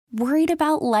Worried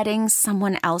about letting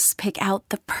someone else pick out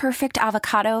the perfect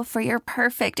avocado for your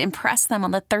perfect impress them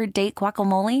on the third date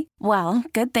guacamole? Well,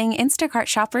 good thing Instacart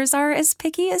shoppers are as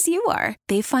picky as you are.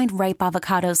 They find ripe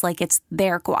avocados like it's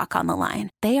their guac on the line.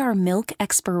 They are milk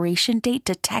expiration date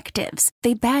detectives.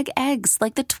 They bag eggs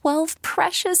like the 12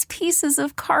 precious pieces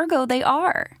of cargo they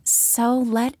are. So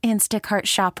let Instacart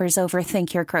shoppers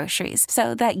overthink your groceries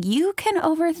so that you can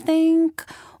overthink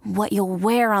what you'll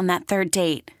wear on that third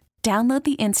date. Download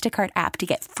the Instacart app to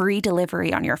get free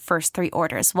delivery on your first 3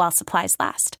 orders while supplies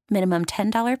last. Minimum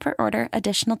 $10 per order.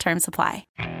 Additional terms apply.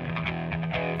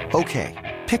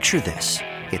 Okay, picture this.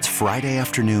 It's Friday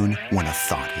afternoon when a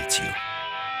thought hits you.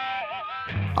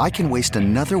 I can waste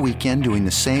another weekend doing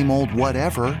the same old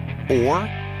whatever, or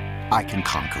I can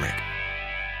conquer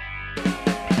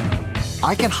it.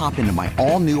 I can hop into my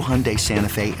all-new Hyundai Santa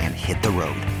Fe and hit the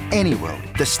road. Any road.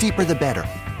 The steeper, the better.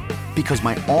 Because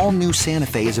my all-new Santa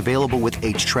Fe is available with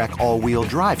H-Track all-wheel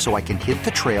drive, so I can hit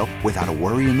the trail without a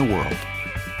worry in the world.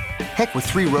 Heck, with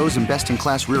 3 rows and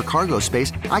best-in-class rear cargo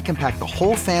space, I can pack the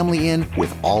whole family in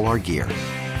with all our gear.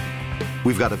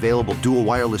 We've got available dual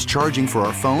wireless charging for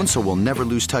our phones, so we'll never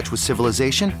lose touch with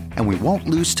civilization, and we won't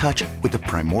lose touch with the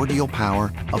primordial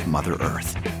power of Mother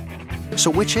Earth.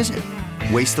 So which is it?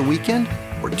 Waste the weekend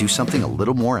or do something a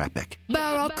little more epic?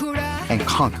 And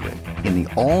conquer it in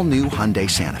the all-new Hyundai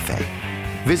Santa Fe.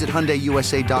 Visit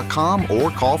HyundaiUSA.com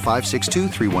or call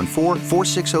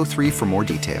 562-314-4603 for more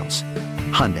details.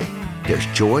 Hyundai, there's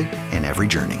joy in every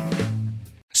journey.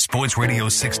 Sports Radio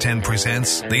 610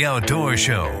 presents The Outdoor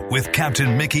Show with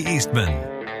Captain Mickey Eastman.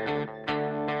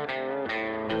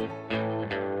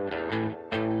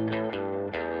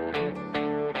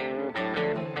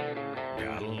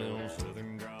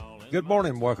 Good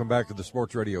morning. Welcome back to the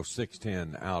Sports Radio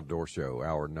 610 Outdoor Show,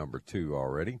 hour number 2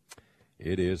 already.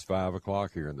 It is 5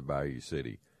 o'clock here in the Bayou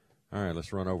City. All right,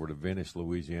 let's run over to Venice,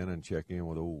 Louisiana, and check in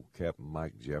with old Captain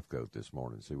Mike Jeffcoat this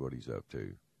morning, see what he's up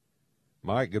to.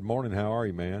 Mike, good morning. How are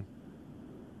you, man?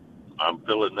 I'm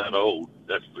feeling that old,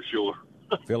 that's for sure.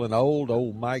 Feeling old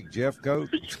Mike Jeffcoat?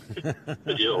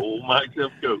 Yeah, old Mike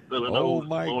Jeffcoat. Feeling old. Old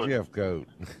Mike Jeffcoat.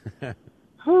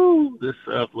 Whew, this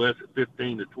Southwest at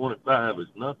 15 to 25 is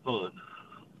not fun.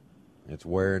 It's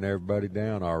wearing everybody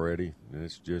down already, and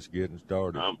it's just getting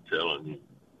started. I'm telling you,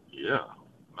 yeah,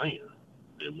 man,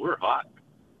 and we're hot.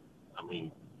 I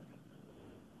mean,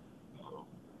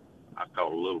 I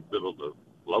caught a little bit of the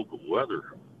local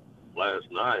weather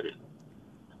last night, and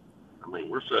I mean,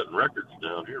 we're setting records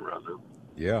down here right now.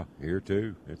 Yeah, here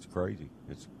too. It's crazy.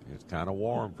 It's kind of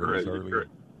warm for this early.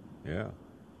 Yeah.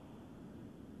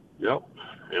 Yep,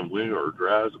 and we are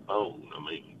dry as a bone. I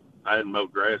mean, I hadn't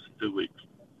mowed grass in 2 weeks.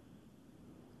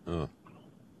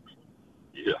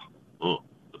 Yeah.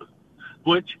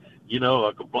 Which, you know,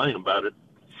 I complain about it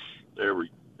every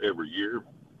year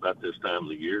about this time of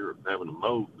the year having to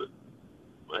mow, but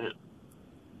man,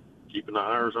 keeping the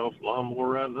irons off the lawnmower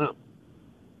right now.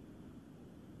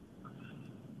 I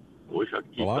wish I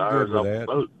could keep the irons off the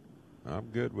boat. I'm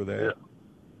good with that. Yeah.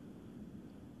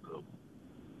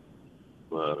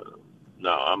 But,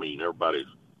 no, I mean, everybody's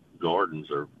gardens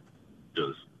are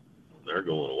just, they're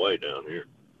going away down here.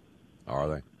 Are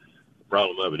they? The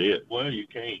problem of it is, well, you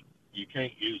can't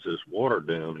use this water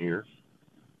down here.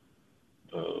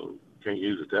 Can't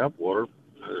use the tap water.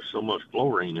 There's so much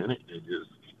chlorine in it, it just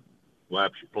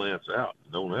wipes your plants out.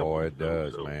 Don't help. Boy, it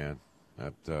does, man.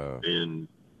 And,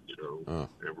 you know,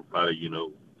 everybody, you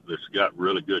know, that's got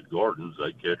really good gardens,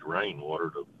 they catch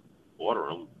rainwater to water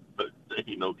them. But there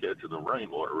ain't no catching the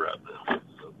rainwater right now.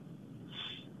 So,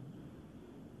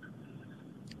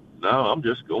 no, I'm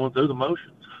just going through the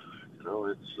motions. You know,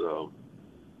 it's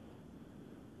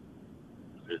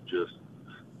just,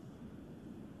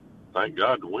 thank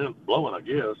God the wind's blowing, I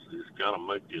guess. It's kind of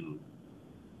making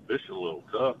fishing a little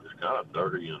tough. It's kind of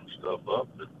dirtying stuff up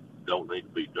that don't need to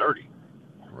be dirty.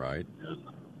 Right. And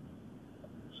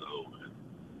so,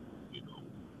 you know,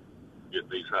 get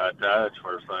these high tides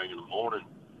first thing in the morning.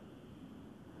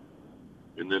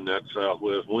 And then that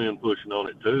southwest wind pushing on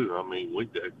it too. I mean, we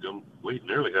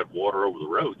nearly had water over the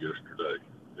road yesterday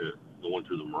going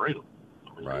to the marina. I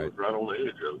mean, right. It was right on the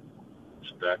edge of it,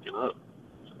 stacking up.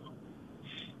 So,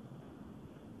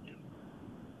 you know,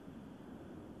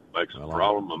 makes a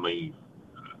problem. I mean,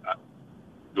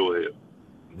 go ahead.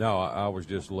 No, I was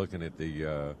just looking at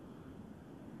the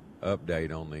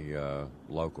update on the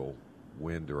local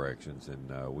wind directions,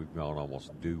 and we've gone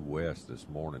almost due west this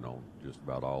morning on just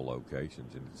about all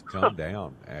locations, and it's come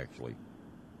down actually.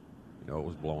 You know, it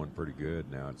was blowing pretty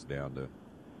good. Now it's down to,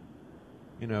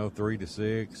 you know, 3 to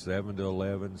 6, 7 to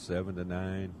 11, 7 to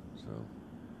 9. So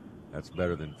that's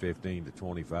better than 15 to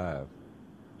 25.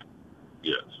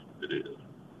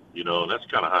 You know, and that's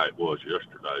kind of how it was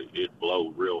yesterday. It'd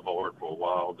blow real hard for a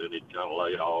while, then it'd kind of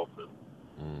lay off, and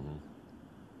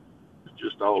it's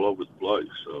just all over the place.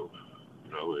 So,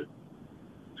 you know, it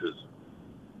just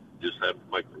have to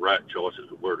make the right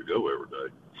choices of where to go every day.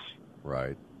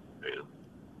 Right. And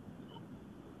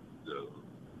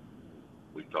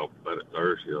we talked about it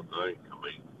Thursday, I think. I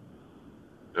mean,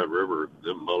 that river,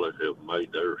 them mullet have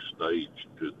made their stage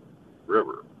to the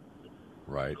river.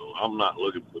 Right. You know, I'm not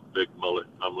looking for the big mullet.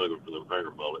 I'm looking for the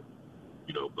finger mullet.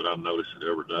 You know, but I notice it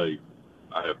every day.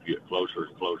 I have to get closer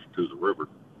and closer to the river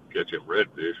to catch them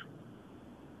redfish,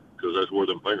 because that's where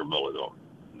them finger mullet are.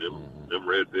 Them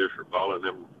redfish are following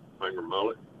them finger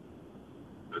mullet.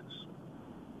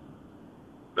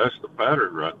 That's the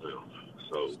pattern right now.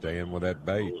 So staying with that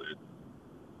bait.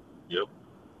 Yep.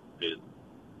 And,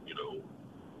 you know,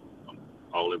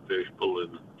 all them fish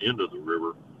pulling into the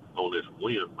river on this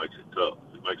wind makes it tough.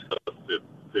 It makes it tough to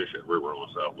fish that river on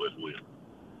a southwest wind.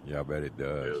 Yeah, I bet it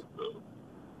does. And,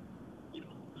 you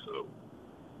know, so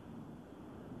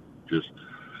just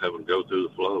having to go through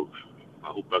the flow. I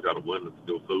hope I got a window to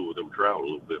go through with them trout a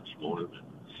little bit this morning.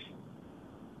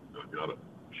 I got a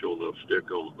sure enough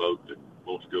stick on the boat that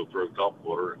wants to go through top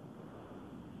water.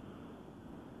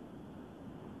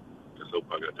 Just hope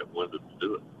I got that window to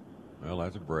do it. Well,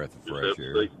 that's a breath of Just fresh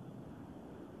air.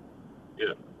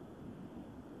 Yeah.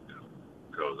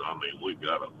 Because, I mean, we've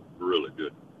got a really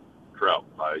good trout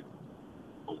bite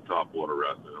on top water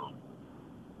right now.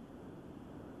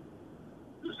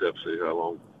 Just have to see how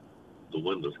long the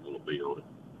window's going to be on it.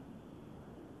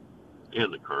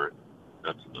 And the current.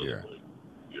 That's another thing.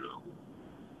 You know,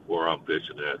 where I'm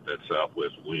fishing at, that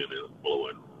southwest wind is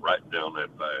blowing right down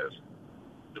that pass.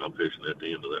 And I'm fishing at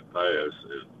the end of that pass,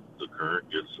 and the current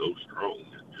gets so strong. It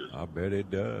just, I bet it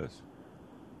does.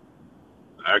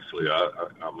 Actually,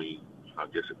 I mean, I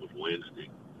guess it was Wednesday.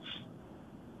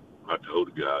 I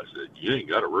told the guy, I said, you ain't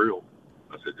got a reel.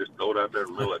 I said, just throw it out there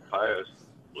in the middle of that pass,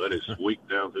 let it sweep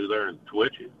down through there and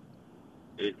twitch it.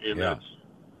 And yeah. that's,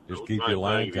 just keep your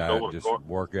line tight, just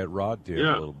work that rod tip a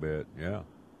little bit. Yeah.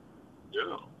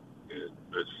 Yeah. And it's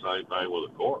the same thing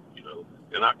with a cork, you know.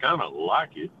 And I kind of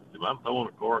like it. If I'm throwing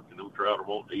a cork and them trout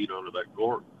won't eat under that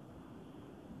cork,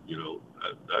 you know,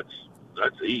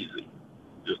 that's easy.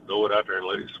 Just throw it out there and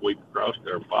let it sweep across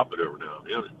there and pop it every now and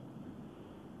then.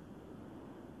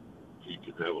 You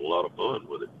can have a lot of fun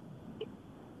with it.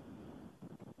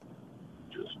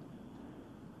 Just,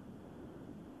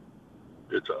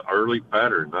 it's an early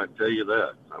pattern, I tell you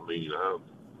that. I mean,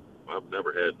 I've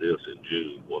never had this in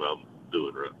June, what I'm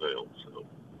doing right now. So,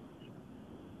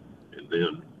 and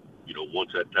then, you know,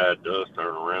 once that tide does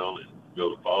turn around and go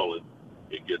to falling,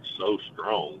 it gets so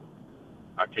strong,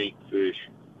 I can't fish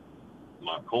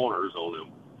my corners on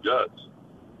them guts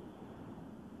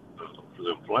for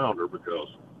them flounder,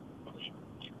 because I mean,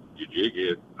 you jig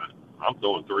it. I'm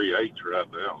throwing 3/8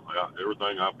 right now.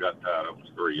 Everything I've got tied up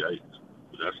is 3/8.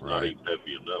 But that's not even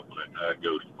heavy enough when that tide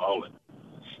goes to falling.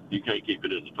 You can't keep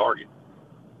it in the target.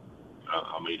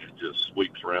 I mean, it just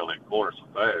sweeps around that corner so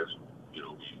fast. You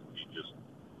know, you just,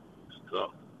 it's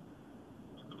tough.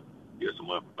 So, guess I'm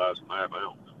going to buy some half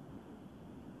ounce.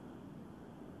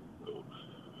 So,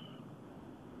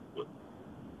 but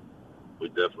we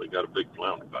definitely got a big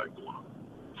flounder bite going on.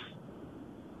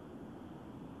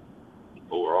 The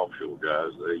 4 offshore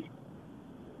guys,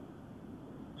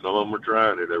 some of them are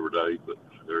trying it every day, but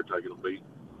they're taking a beat.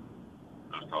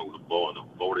 I was talking to a boy in a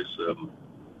 47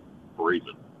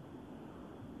 Freeman.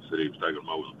 Said he was taking them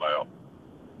over the bow.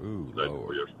 Ooh, the day Lord.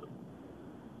 before yesterday.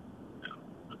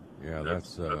 Yeah,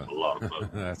 that's a lot of fun.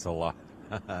 that's a lot.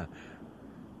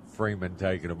 Freeman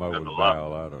taking them over the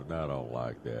bow. I don't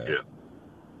like that. Yeah.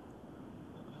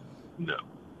 No,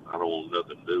 I don't want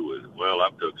nothing to do with it. Well,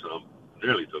 I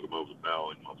nearly took them over the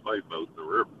bow in my faith boat in the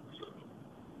river. So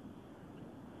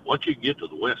once you get to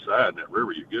the west side in that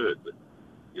river, you're good. But,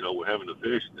 you know, we're having to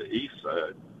fish the east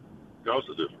side because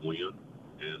of this wind.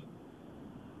 And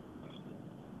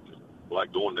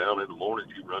like going down in the morning,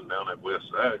 you run down that west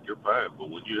side, you're fine. But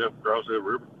when you have to cross that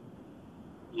river,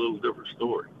 a little different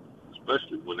story,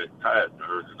 especially when that tide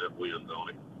turns and that wind's on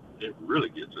it. It really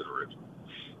gets interesting.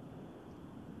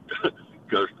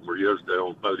 Customer yesterday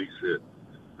on the boat, he said,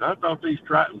 I thought these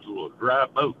Tritons were a dry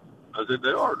boat. I said,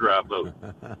 they are a dry boat.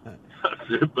 I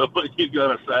said, but when you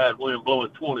got a side wind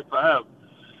blowing 25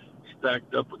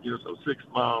 stacked up against a 6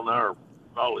 mile an hour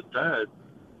solid tide.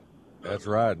 That's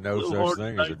right. No such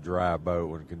thing as a dry boat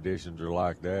when conditions are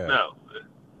like that. No,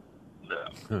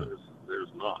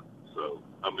 there's not. So,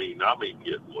 I mean,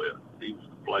 getting wet. He was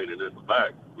complaining in the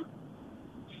back.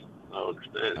 I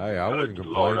understand. Hey, I wouldn't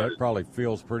complain. That probably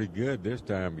feels pretty good this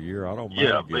time of year. I don't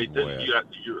mind getting wet.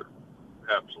 You're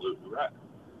absolutely right.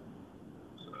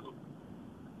 So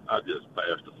I just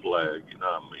passed a flag, you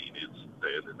know what I mean? It's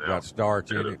standing out. Got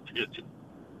starch in it.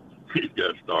 It's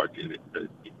got starch in it.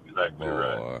 Exactly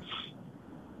right.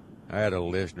 I had a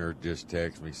listener just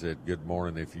text me, said, "Good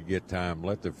morning. If you get time,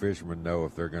 let the fishermen know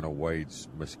if they're going to wade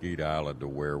Mesquite Island to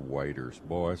wear waders."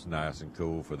 Boy, it's nice and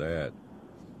cool for that.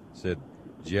 Said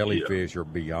jellyfish are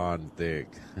beyond thick.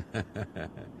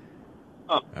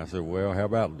 I said, "Well, how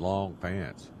about long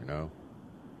pants? You know."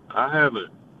 I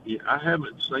haven't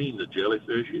seen the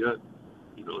jellyfish yet.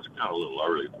 You know, it's kind of a little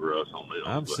early for us on them.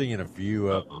 I'm seeing a few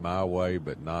up my way,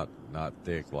 but not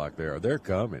thick like they are. They're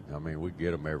coming. I mean, we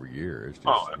get them every year. It's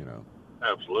just, you know.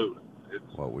 Absolutely.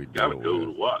 It's what we kind of cool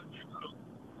to watch. You know.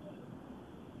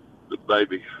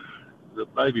 The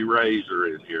baby rays are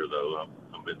in here, though.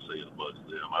 I've been seeing a bunch of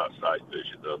them. I was sight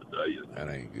fishing the other day. That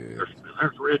ain't good.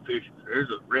 There's redfish. There's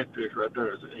a redfish right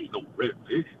there. I said, ain't no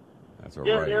redfish. That's a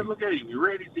ray. Yeah, look at him. You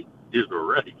ready? It's a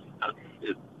ray.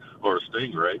 Or a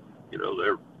stingray. You know,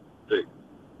 they're thick.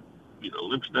 You know,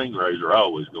 them stingrays are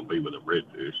always going to be with them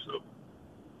redfish, so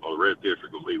all the redfish are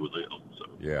going to be with them. So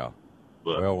yeah.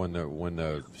 But, well, when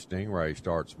the stingrays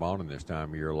start spawning this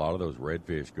time of year, a lot of those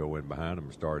redfish go in behind them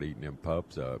and start eating them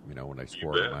pups up. You know, when they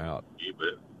squirt them out. You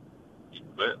bet.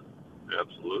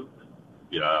 Absolutely.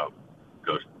 Yeah, I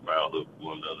custom foul hooked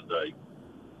one the other day.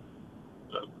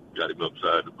 Got him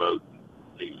upside the boat.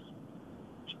 He was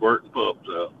squirting pups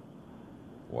out.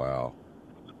 Wow.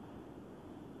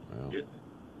 Well, yeah.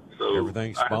 So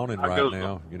everything's spawning right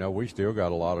now. You know, we still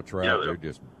got a lot of trout. They're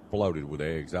just floated with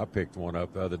eggs. I picked one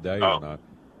up the other day, and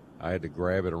I had to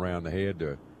grab it around the head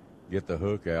to get the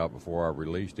hook out before I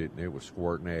released it, and it was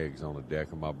squirting eggs on the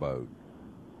deck of my boat.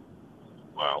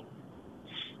 Wow.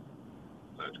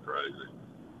 That's crazy.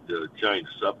 To change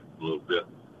the subject a little bit.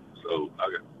 So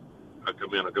I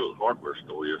come in, I go to the hardware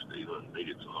store yesterday and I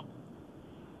needed something.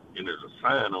 And there's a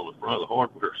sign on the front of the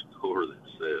hardware store that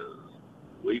says,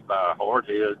 "We buy hard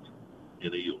heads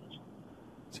and eels."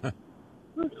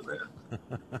 Look at that.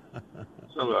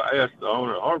 So I asked the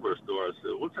owner of the hardware store, I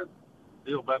said, "What's that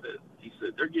deal about that?" He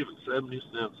said, "They're giving 70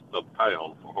 cents a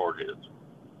pound for hard heads,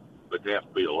 but they have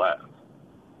to be alive."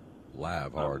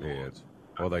 Live hard heads.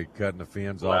 Are they cutting the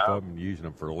fins off of them and using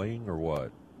them for ling or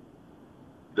what?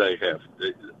 They have.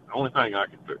 The only thing I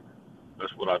can figure.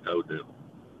 That's what I told them.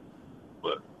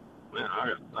 But, man, I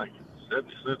got to think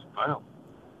 70 cents a pound.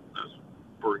 That's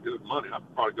pretty good money.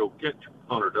 I'd probably go catch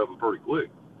 100 of them pretty quick.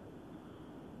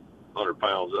 100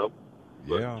 pounds of them.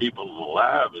 But keeping them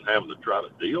alive and having to try to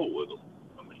deal with them.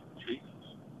 I mean,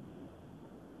 Jesus.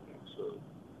 So,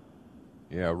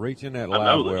 yeah, reach in that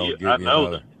live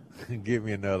well and give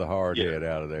me another hard head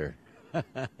out of there.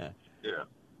 Yeah.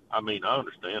 I mean, I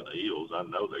understand the eels. I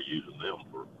know they're using them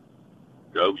for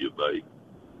cobia bait.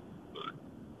 But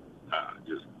I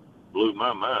just blew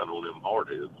my mind on them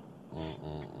hardheads.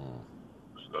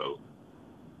 So,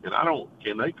 and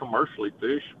can they commercially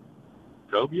fish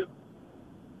cobia?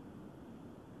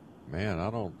 Man,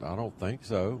 I don't think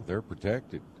so. They're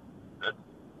protected.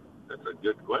 That's a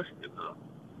good question, huh?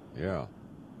 Yeah.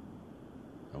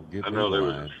 Don't get I know there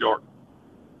was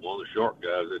one of the shark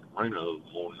guys at the Reno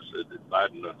this morning said that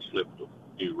Biden done slipped a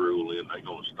new rule in. They're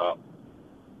going to stop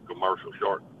commercial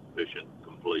shark fishing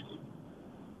completely.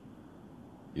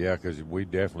 Yeah, because we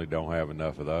definitely don't have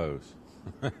enough of those.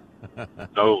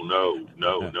 No.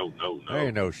 There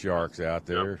ain't no sharks out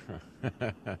there.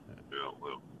 Yeah,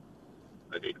 well,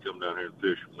 they need to come down here and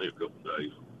fish with me a couple of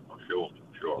days. I'll show them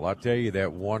some sharks. Well, I tell you,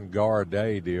 that one gar a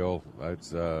day deal,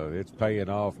 it's paying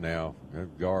off now.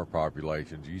 Gar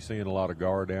populations. You seeing a lot of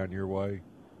gar down your way?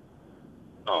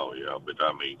 Oh, yeah, but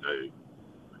I mean,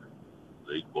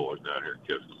 these boys down here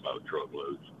catch them by the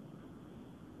truckloads.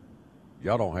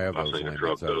 Y'all don't have those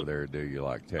limits over there, do you,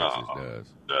 like Texas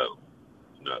does? No.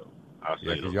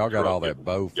 Yeah, because y'all got all that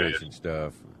bow fishing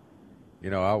stuff.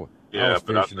 You know, I was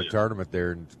fishing a tournament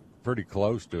there pretty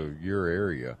close to your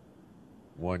area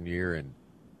one year, and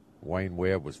Wayne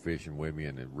Webb was fishing with me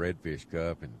in the Redfish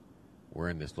Cup, and we're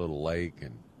in this little lake,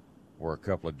 and where a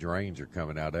couple of drains are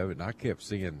coming out of it, and I kept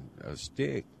seeing a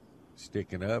stick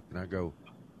sticking up, and I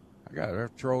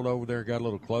trolled over there and got a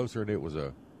little closer, and it was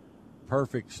a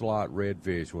perfect slot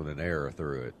redfish with an arrow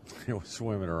through it. It was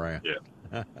swimming around. Yeah.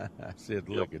 I said,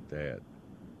 look at that.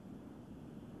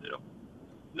 Yeah.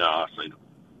 No, I seen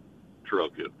a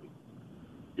truck at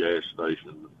the gas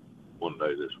station one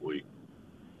day this week,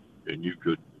 and you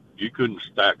couldn't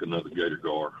stack another gator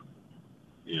gar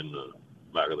in the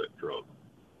back of that truck.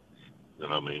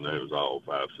 And I mean, they was all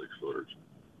 5-6 footers.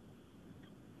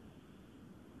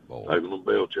 Boy. Taking them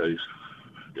bell chase.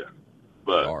 Yeah.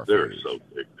 But Starfish. they're so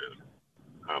big.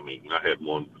 I mean, I had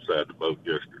one beside the boat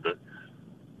yesterday,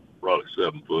 probably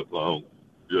 7 foot long,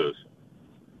 just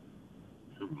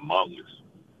humongous.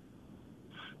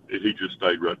 And he just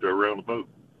stayed right there around the boat.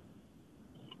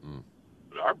 Mm.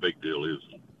 But our big deal is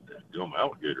them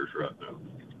alligators right now.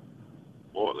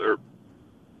 Boy, they're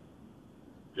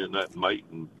in that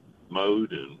mating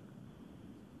mode, and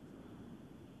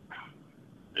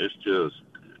it's just,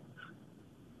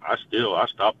 I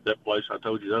stopped at that place I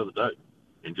told you the other day,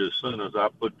 and just as soon as I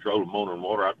put the trolling motor in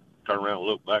water, I turned around and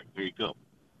looked back, and here he come.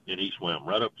 And he swam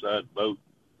right upside the boat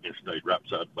and stayed right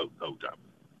beside the boat the whole time.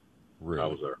 Really? I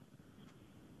was there.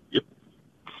 Yep.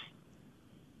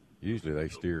 Usually they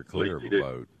steer clear of a did.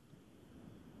 boat.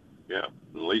 Yeah,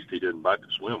 at least he didn't bite the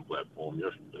swim platform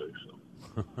yesterday, so.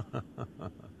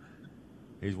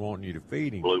 He's wanting you to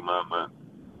feed him. Blew my mind.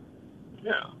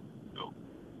 Yeah. So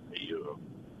he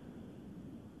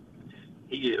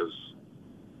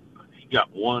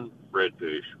got one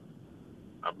redfish.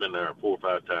 I've been there 4 or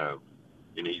 5 times,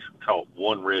 and he's caught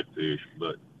one redfish,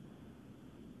 but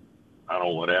I don't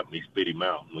know what happened. He spit him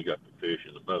out, and we got the fish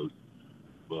in the boat.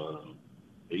 But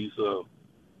he's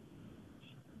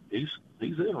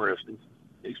interesting.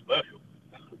 He's special.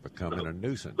 Becoming a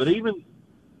nuisance. But even,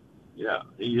 yeah,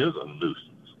 he is a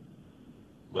nuisance.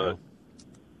 But,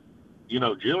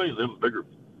 Jilly, them bigger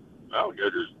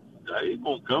alligators, they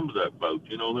won't come to that boat.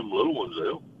 Them little ones,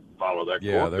 they'll follow that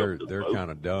yeah, cork up to the they're boat.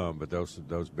 kind of dumb, but those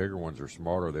bigger ones are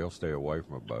smarter. They'll stay away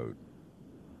from a boat.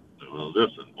 Well, this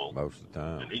one won't. Most of the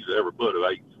time. And he's every bit of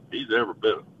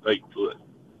 8 foot.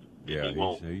 Yeah,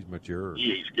 he's mature.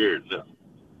 He ain't scared enough.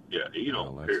 Yeah, he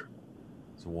don't care.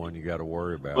 It's the one you got to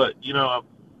worry about. But,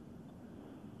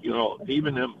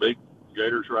 even them big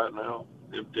gators right now,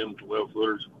 them 10, 12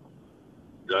 footers,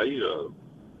 they,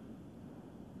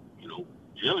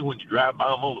 generally when you drive by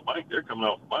them on the bank, they're coming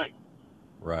off the bank.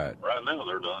 Right. Right now,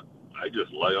 they're not. They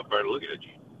just lay up there to look at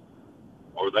you.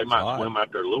 Or they might swim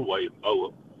out there a little way and bow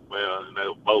up. Well, and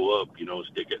they'll bow up,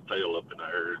 stick that tail up in the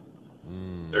air.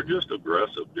 They're just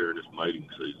aggressive during this mating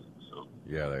season. So.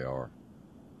 Yeah, they are.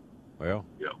 Well,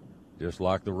 yeah. Just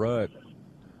like the rut.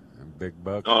 And big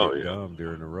bucks get dumb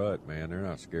during the rut, man. They're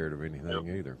not scared of anything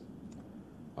either.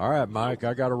 All right, Mike,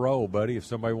 I got to roll, buddy. If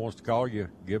somebody wants to call you,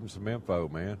 give them some info,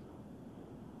 man.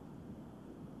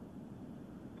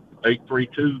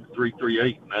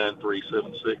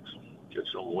 832-338-9376. Get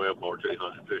some web, RJ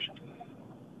Hunting Fishing.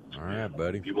 All right,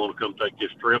 buddy. If you want to come take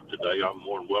this trip today, I'm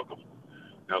more than welcome.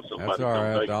 Have somebody That's all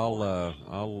right. take it.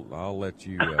 I'll let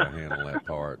you handle that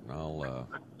part, and I'll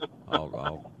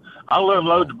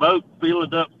unload the boat, fill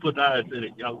it up, put ice in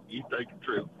it. You take a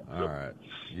trip. All right.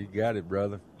 You got it,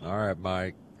 brother. All right,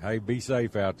 Mike. Hey, be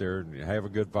safe out there, and have a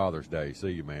good Father's Day.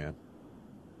 See you, man.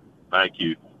 Thank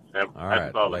you. All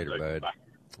right. Later, bud. Bye.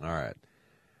 All right.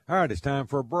 All right, it's time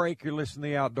for a break. You're listening to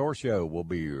The Outdoor Show. We'll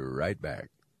be right back.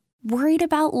 Worried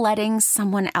about letting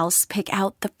someone else pick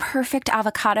out the perfect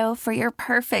avocado for your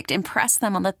perfect impress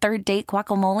them on the third date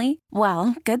guacamole?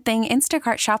 Well, good thing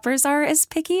Instacart shoppers are as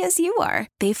picky as you are.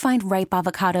 They find ripe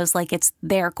avocados like it's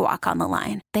their guac on the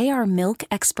line. They are milk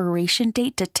expiration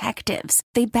date detectives.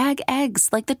 They bag eggs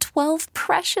like the 12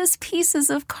 precious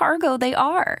pieces of cargo they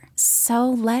are. So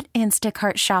let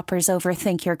Instacart shoppers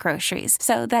overthink your groceries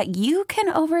so that you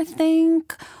can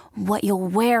overthink what you'll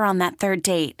wear on that third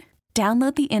date.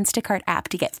 Download the Instacart app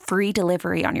to get free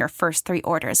delivery on your first 3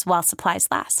 orders while supplies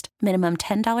last. Minimum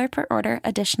 $10 per order.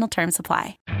 Additional terms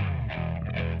apply.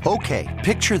 Okay,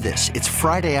 picture this. It's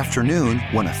Friday afternoon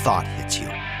when a thought hits you.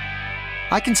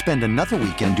 I can spend another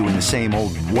weekend doing the same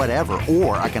old whatever,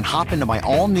 or I can hop into my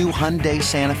all-new Hyundai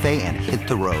Santa Fe and hit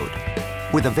the road.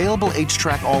 With available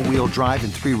H-Track all-wheel drive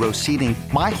and 3-row seating,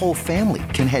 my whole family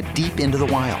can head deep into the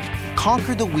wild.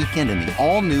 Conquer the weekend in the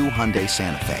all-new Hyundai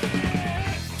Santa Fe.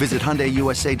 Visit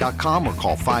HyundaiUSA.com or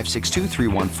call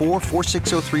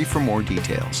 562-314-4603 for more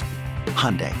details.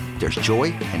 Hyundai, there's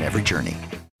joy in every journey.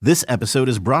 This episode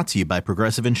is brought to you by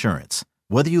Progressive Insurance.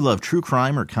 Whether you love true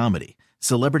crime or comedy,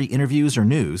 celebrity interviews or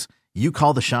news, you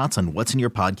call the shots on what's in your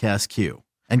podcast queue.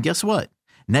 And guess what?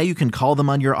 Now you can call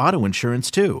them on your auto insurance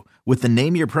too with the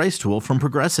Name Your Price tool from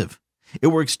Progressive. It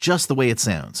works just the way it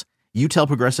sounds. You tell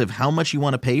Progressive how much you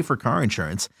want to pay for car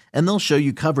insurance, and they'll show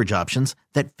you coverage options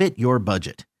that fit your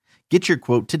budget. Get your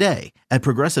quote today at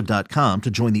Progressive.com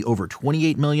to join the over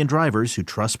 28 million drivers who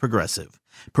trust Progressive.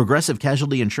 Progressive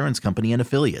Casualty Insurance Company and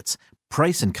Affiliates.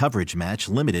 Price and coverage match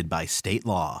limited by state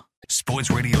law. Sports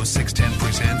Radio 610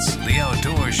 presents The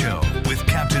Outdoor Show with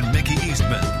Captain Mickey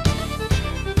Eastman.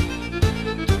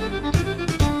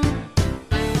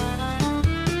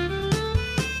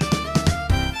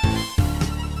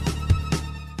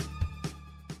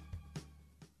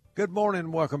 Good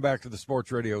morning. Welcome back to the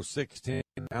Sports Radio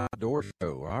 610 Outdoor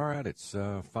Show. All right, it's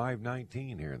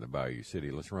 5:19 here in the Bayou City.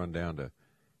 Let's run down to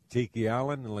Tiki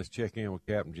Island and let's check in with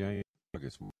Captain James.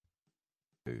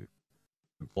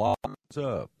 Plaag, what's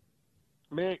up?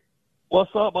 Mick,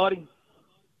 what's up, buddy?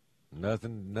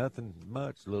 Nothing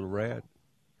much, little rat.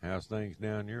 How's things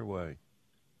down your way?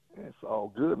 It's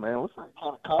all good, man. Let's kind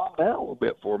of calm down a little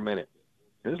bit for a minute.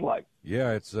 It's like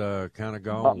it's kind of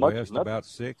gone west about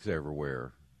 6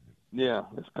 everywhere. Yeah,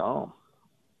 it's calm.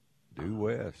 Due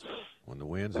west. When the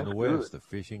wind's in the west, the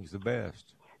fishing's the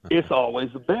best. It's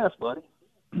always the best, buddy.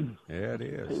 Yeah, it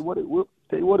is. Tell you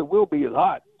what it will be is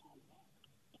hot.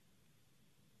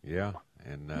 Yeah,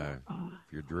 and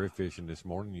if you're drift fishing this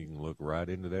morning, you can look right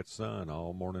into that sun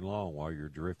all morning long while you're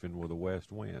drifting with a west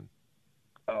wind.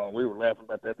 Oh, we were laughing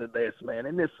about that today, man.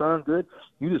 Isn't this sun good?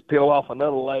 You just peel off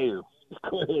another layer. Just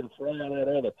go ahead and fry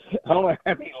that other. I don't know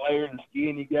how many layers of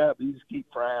skin you got, but you just keep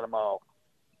frying them off.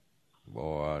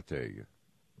 Boy, I tell you.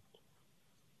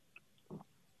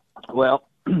 Well,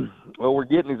 we're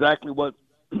getting exactly what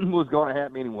was going to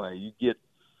happen anyway. You get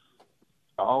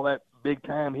all that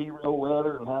big-time hero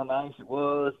weather and how nice it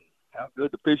was, how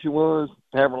good the fishing was,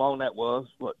 however long that was,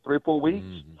 3 or 4 weeks?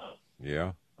 Mm-hmm.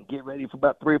 Yeah. Get ready for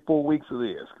about 3 or 4 weeks of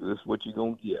this, because this is what you're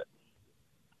going to get.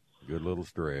 Good little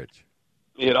stretch.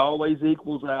 It always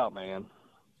equals out, man.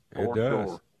 It does.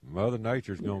 Sure. Mother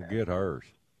Nature's going to get hers.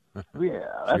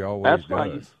 Yeah. She always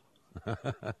does.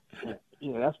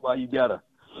 That's why you got to,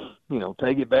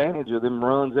 take advantage of them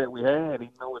runs that we had,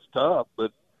 even though it's tough.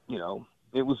 But,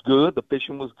 it was good. The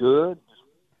fishing was good.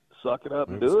 Just suck it up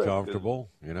and do it. It was comfortable,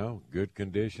 good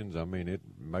conditions. I mean, it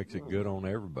makes it good on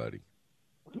everybody.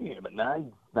 Yeah, but now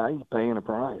you're paying a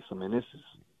price. I mean,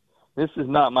 this is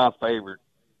not my favorite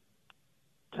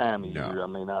time of year. I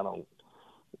mean,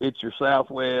 it's your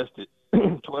Southwest at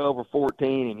 12 or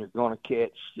 14 and you're going to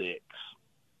catch 6.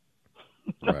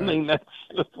 Right. I mean, that's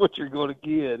what you're going to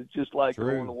get. It's just like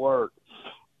going to work.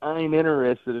 I ain't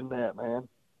interested in that, man.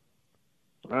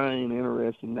 I ain't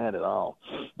interested in that at all.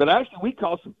 But actually, we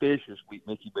caught some fish this week,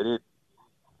 Mickey, but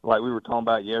like we were talking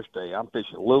about yesterday, I'm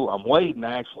fishing a little. I'm wading,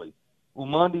 actually. Well,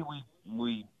 Monday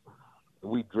we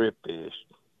drift fished,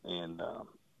 and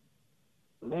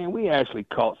man, we actually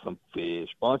caught some fish,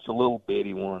 bunch of little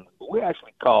bitty ones, but we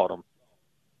actually caught them.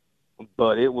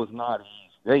 But it was not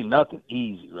easy. There ain't nothing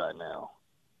easy right now.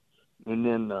 And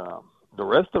then the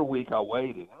rest of the week I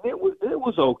waited, and it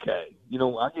was okay.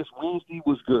 I guess Wednesday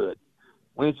was good.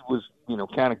 Wednesday was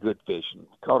kind of good fishing.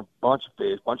 Caught a bunch of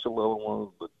fish, bunch of little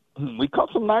ones, but we caught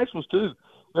some nice ones too.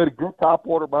 We had a good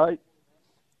topwater bite.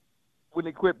 When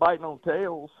they quit biting on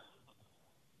tails,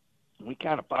 we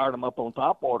kind of fired them up on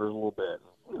topwaters a little bit.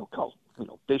 Caught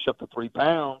fish up to 3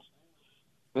 pounds,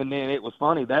 and then it was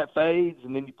funny that fades,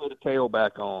 and then you put a tail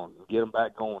back on and get them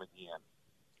back going again.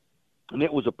 And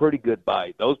it was a pretty good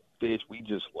bite. Those fish we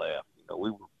just left.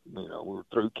 We were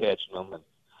through catching them, and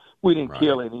we didn't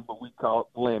kill any, but we caught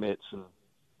limits, and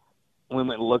we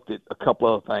went and looked at a couple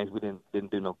other things we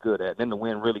didn't do no good at. Then the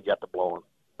wind really got to blowing.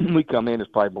 We come in,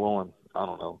 it's probably blowing, I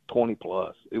don't know, 20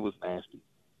 plus. It was nasty.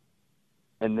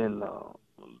 And then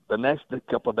the next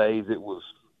couple of days, it was,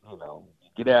 you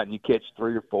get out and you catch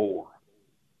 3 or 4,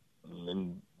 and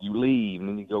then you leave, and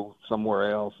then you go somewhere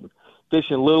else and fish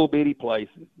in little bitty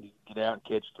places. You get out and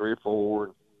catch 3 or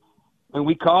 4. And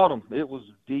we caught them. It was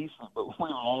decent, but we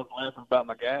were all laughing about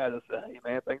my guys. I said, hey,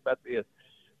 man, think about this.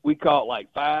 We caught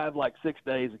 5 6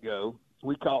 days ago.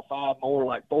 We caught 5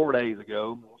 more 4 days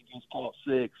ago. We just caught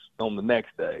 6 on the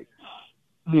next day.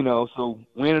 So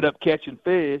we ended up catching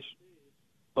fish,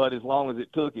 but as long as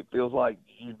it took, it feels like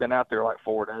you've been out there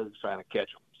 4 days trying to catch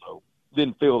them. So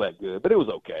didn't feel that good, but it was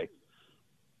okay.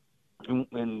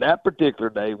 And that particular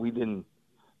day, we didn't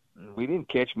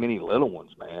catch many little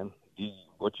ones, man.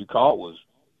 What you caught was,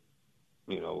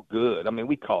 good. I mean,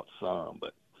 we caught some,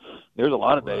 but there's a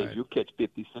lot of days you'll catch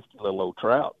 50, 60 little old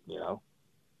trout,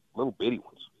 little bitty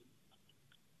ones.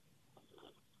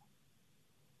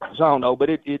 So I don't know, but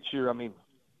it's I mean,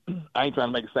 I ain't trying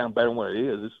to make it sound better than what it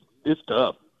is. It's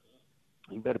tough.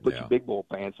 You better put your big boy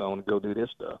pants on and go do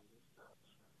this stuff.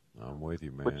 I'm with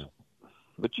you, man.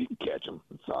 But you can catch them.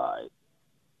 It's all right.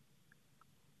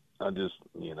 I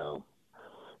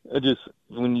just,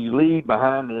 when you lead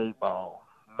behind the 8 ball,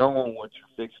 knowing what you're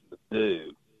fixing to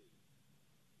do,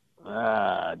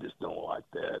 I just don't like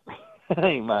that. That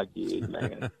ain't my gig,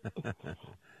 man.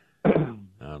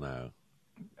 I know.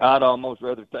 I'd almost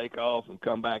rather take off and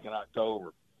come back in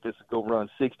October. Just to go run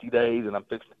 60 days, and I'm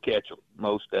fixing to catch them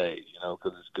most days,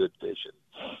 because it's good fishing.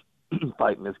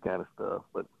 Fighting this kind of stuff,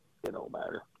 but it don't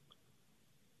matter.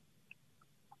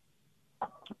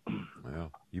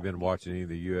 Well, you been watching any of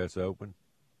the U.S. Open?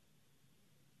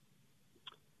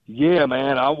 Yeah,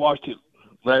 man, I watched it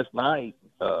last night.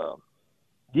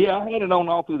 Yeah, I had it on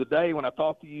all through the day. When I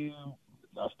talked to you,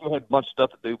 I still had a bunch of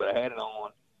stuff to do, but I had it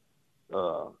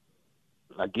on.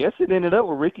 I guess it ended up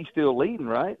with Ricky still leading,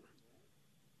 right?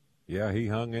 Yeah, he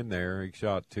hung in there. He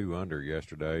shot 2 under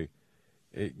yesterday.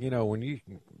 When you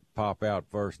can pop out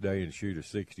first day and shoot a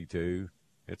 62,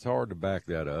 it's hard to back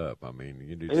that up. I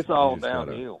mean, it's all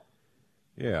downhill.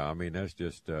 Yeah, I mean, that's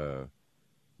just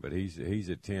but he's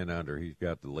at 10 under. He's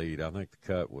got the lead. I think the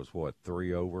cut was,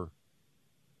 3 over?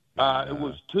 It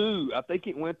was 2. I think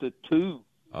it went to 2.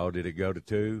 Oh, did it go to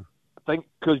 2? I think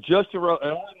because Justin Rose,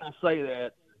 and I'm going to say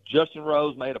that, Justin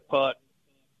Rose made a putt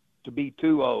to be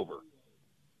 2 over.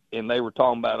 And they were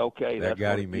talking about, okay, that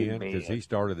got him in because he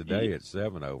started the day at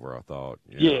 7 over, I thought.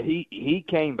 Yeah, he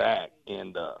came back.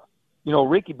 And,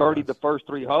 Ricky birdied the first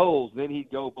 3 holes. Then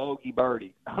he'd go bogey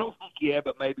birdie. I don't think he had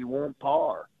but maybe 1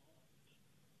 par.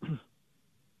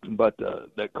 But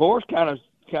the course kind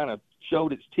of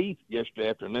showed its teeth yesterday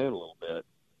afternoon a little bit.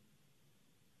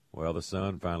 Well, the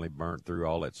sun finally burnt through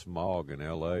all that smog in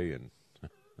L.A., and,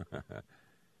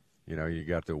 you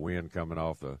got the wind coming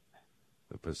off the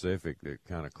Pacific that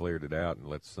kind of cleared it out and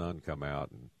let the sun come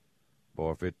out. And,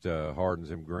 boy, if it hardens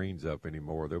them greens up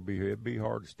anymore, it'd be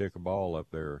hard to stick a ball up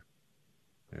there.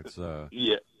 It's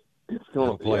it's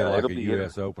going to play like a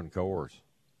U.S. Open course.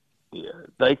 Yeah,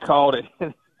 they called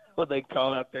it what they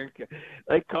call out there.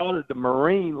 They called it the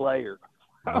marine layer.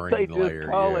 They just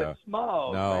call it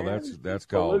smog. No, man. that's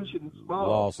called smog.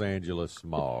 Los Angeles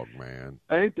smog, man.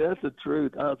 Ain't that the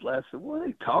truth? I was laughing. What are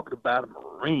they talking about, a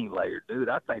marine layer, dude?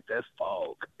 I think that's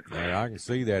fog. Man, I can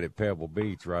see that at Pebble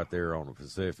Beach right there on the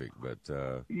Pacific, but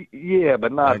yeah,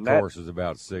 but not that course is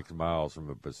about 6 miles from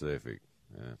the Pacific.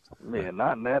 Yeah,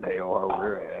 not in that hell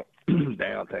over there at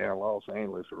downtown Los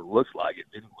Angeles, or looks like it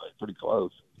anyway. Pretty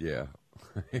close. Yeah,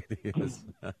 it is.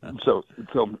 so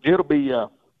it'll be good.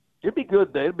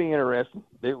 It'll be interesting.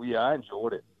 I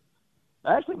enjoyed it.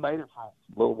 I actually made it for a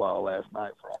little while last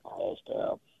night for a last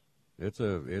time.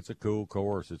 It's a cool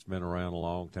course. It's been around a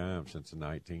long time, since the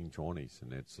 1920s,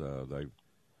 and it's they've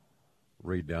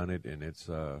redone it, and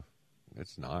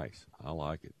it's nice. I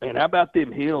like it. And how about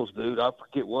them hills, dude? I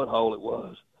forget what hole it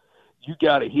was. You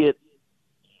got to hit,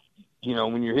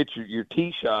 when you hit your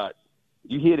tee shot,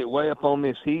 you hit it way up on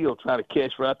this hill, try to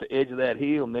catch right at the edge of that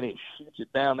hill, and then it shoots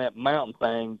it down that mountain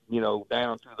thing,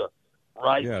 down to the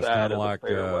right side of the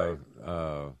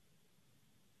fairway.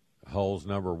 Holes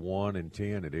number 1 and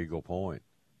 10 at Eagle Point.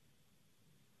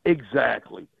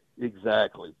 Exactly.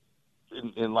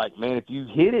 And like, man, if you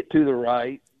hit it to the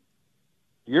right,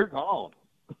 you're gone.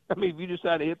 I mean, if you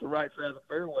decide to hit the right side of the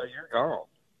fairway, you're gone.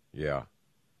 Yeah.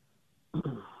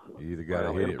 You either got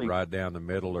to hit it right down the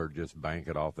middle or just bank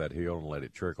it off that hill and let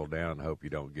it trickle down and hope you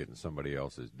don't get in somebody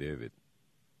else's divot.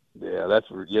 Yeah,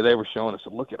 they were showing us.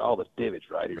 Look at all the divots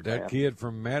right here. But that kid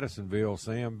from Madisonville,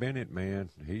 Sam Bennett, man,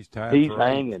 he's tied. He's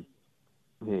hanging.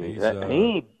 He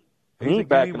ain't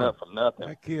backing up from nothing.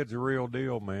 That kid's a real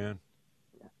deal, man.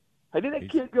 Hey, did that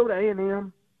kid go to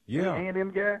A&M? Yeah.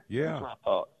 A&M guy? Yeah. That's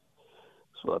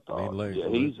what I thought. I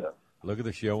mean, look at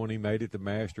the showing he made at the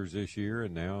Masters this year,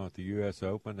 and now at the U.S.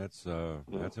 Open. That's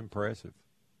impressive.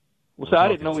 Well, so I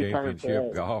didn't know he turned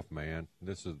championship golf, man.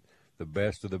 This is the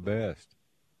best of the best.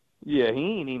 Yeah,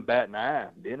 he ain't even batting an eye,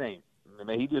 didn't he? I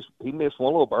mean, he missed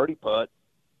one little birdie putt,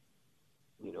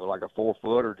 like a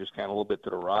 4-footer, just kind of a little bit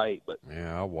to the right. But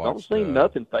yeah, I don't see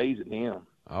nothing phasing him.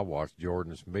 I watched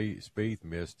Jordan Spieth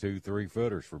miss 2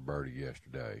 3-footers for birdie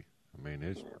yesterday. I mean,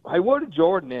 it's. Hey, where did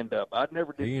Jordan end up? I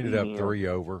never did. He ended up 3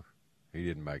 over. He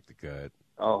didn't make the cut.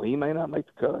 Oh, he may not make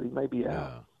the cut. He may be out.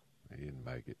 No, he didn't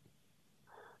make it.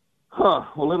 Huh.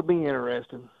 Well, it'll be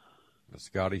interesting. But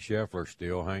Scotty Scheffler's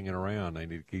still hanging around. They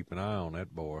need to keep an eye on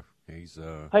that boy. He's.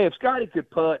 Hey, if Scotty could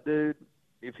putt, dude,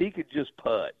 if he could just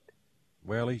putt.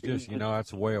 Well, he's just,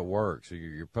 that's the way it works. So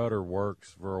your putter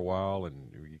works for a while, and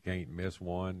you can't miss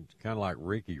one. It's kind of like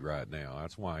Ricky right now.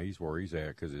 That's why he's where he's at,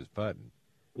 because his putting.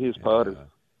 His putter.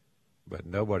 But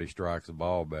nobody strikes the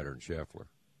ball better than Scheffler.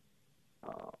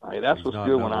 Hey, that's he's what's not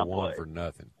good when I number play. one for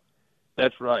nothing.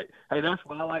 That's right. Hey, that's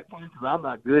why I like playing, because I'm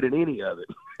not good at any of it.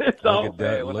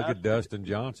 Look at Dustin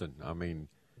Johnson. I mean,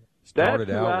 started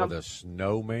out with a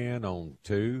snowman on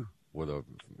 2 with a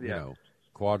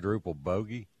quadruple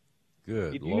bogey.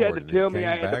 Good if Lord. You had to tell me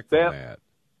I had to bet. That.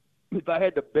 If I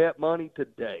had to bet money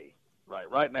today,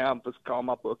 right now, I'm just calling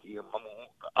my bookie. I'm on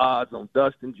the odds on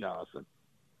Dustin Johnson.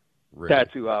 Really?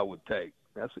 That's who I would take.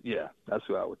 That's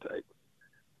who I would take.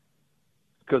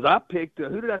 Because I picked.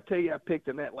 Who did I tell you I picked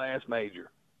in that last major?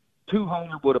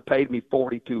 200 would have paid me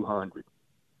 4,200.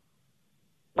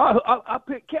 I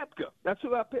picked Koepka. That's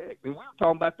who I picked. And we were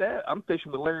talking about that. I'm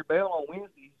fishing with Larry Bell on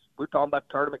Wednesdays. We're talking about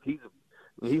the tournament.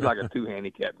 He's like a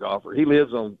 2-handicap golfer. He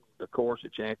lives on the course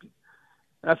at Champion.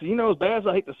 And I said, as bad as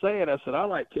I hate to say it, I said, I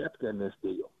like Koepka in this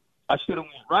deal. I should have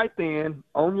went right then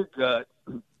on your gut,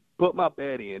 put my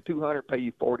bet in, 200, pay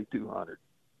you 4,200.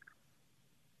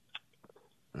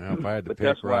 Well, if I had to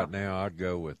pick right now, I'd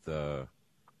go with I'd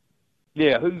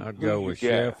go with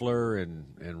Scheffler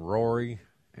and Rory,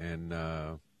 and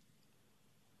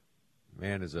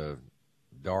man, is a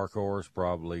dark horse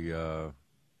probably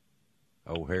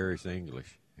Harris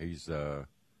English. He's nibbling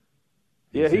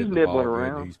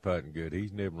around. Good. He's putting good.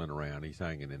 He's nibbling around. He's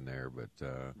hanging in there, but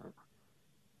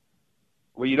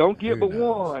well, you don't get but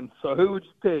one. So who would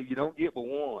you pick? You don't get but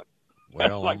one.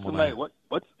 Well, like somebody, what's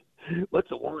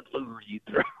the one lure you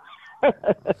throw?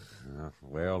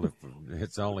 Well, if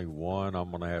it's only one,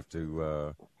 I'm going to have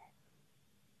to.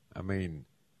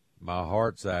 My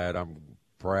heart side, I'm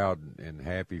proud and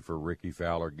happy for Ricky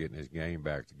Fowler getting his game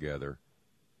back together.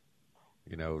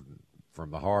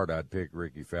 From the heart, I'd pick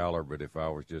Ricky Fowler, but if I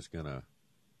was just if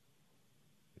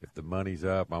the money's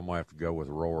up, I'm going to have to go with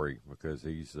Rory because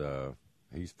he's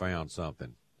found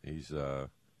something. He's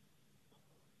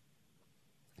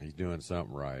doing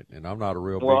something right. And I'm not a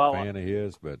real big fan of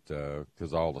his, but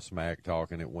because all the smack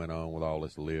talking that went on with all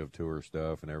this Live Tour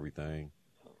stuff and everything,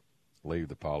 leave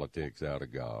the politics out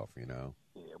of golf, Yeah,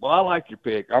 well, I like your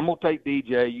pick. I'm going to take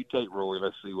DJ. You take Rory.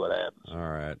 Let's see what happens. All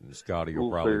right. And Scotty will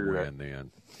probably win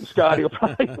then. Scotty will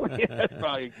probably win. That's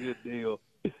probably a good deal.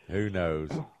 Who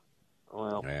knows?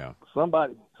 Well, yeah.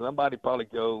 Somebody probably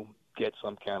go catch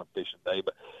some kind of fishing day.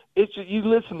 But it's just, you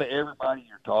listen to everybody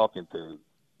you're talking to.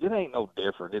 It ain't no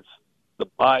different. It's the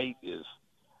bite is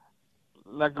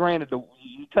now. Granted,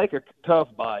 you take a tough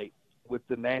bite with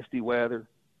the nasty weather,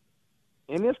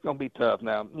 and it's going to be tough.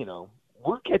 Now,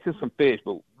 we're catching some fish,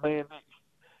 but man,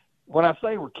 when I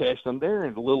say we're catching them, they're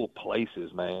in little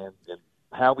places, man. And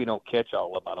how we don't catch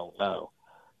all of them, I don't know.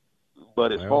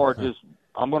 But as far as just,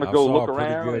 I'm going to go look around.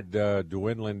 I saw pretty good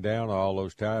dwindling down all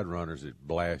those tide runners that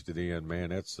blasted in.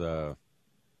 Man, it's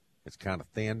kind of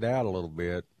thinned out a little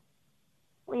bit.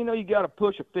 Well, you got to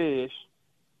push a fish.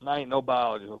 And I ain't no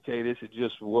biologist, okay? This is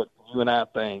just what you and I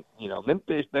think. Them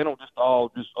fish, they don't just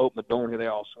all just open the door and here they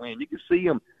all swim. You can see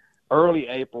them early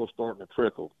April starting to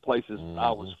trickle places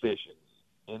I was fishing.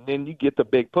 And then you get the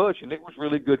big push, and it was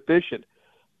really good fishing.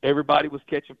 Everybody was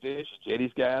catching fish.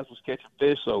 Jetty's guys was catching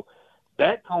fish. So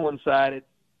that coincided,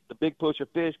 the big push of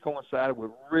fish coincided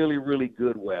with really, really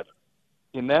good weather.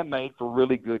 And that made for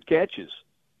really good catches.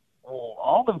 Well,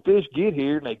 all them fish get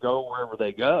here, and they go wherever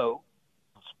they go,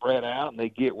 spread out, and they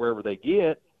get wherever they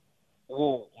get.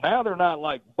 Well, now they're not,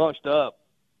 like, bunched up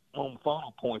on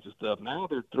funnel points and stuff. Now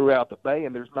they're throughout the bay,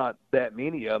 and there's not that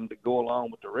many of them to go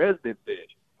along with the resident fish.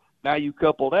 Now you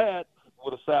couple that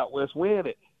with a southwest wind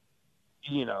at,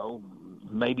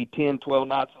 maybe 10, 12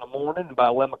 knots in the morning, and by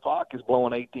 11 o'clock it's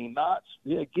blowing 18 knots.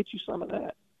 Yeah, get you some of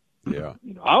that. Yeah.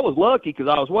 I was lucky because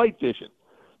I was wade fishing.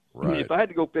 Right. If I had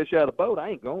to go fish out of the boat, I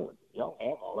ain't going. Y'all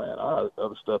have all that. I have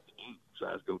other stuff to do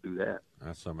besides go do that.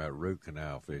 That's some of that root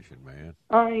canal fishing, man.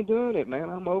 I ain't doing it, man.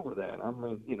 I'm over that. I'm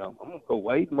going to go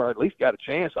wade where I at least got a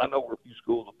chance. I know where a few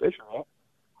schools of fishing are.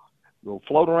 Go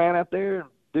float around out there and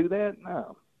do that?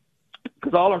 No.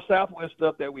 Because all our southwest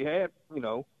stuff that we had,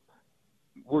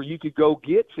 where you could go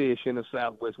get fish in the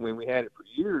southwest wind, we had it for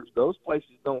years, those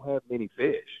places don't have many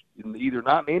fish. Either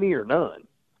not many or none.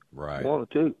 Right. One or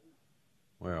two.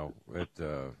 Well, that's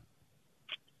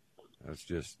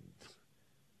just,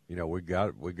 we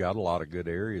got a lot of good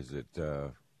areas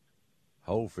that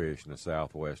hold fish in the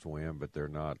southwest wind, but they're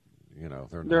not,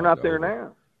 they're not there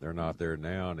now. They're not there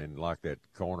now, and like that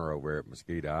corner over at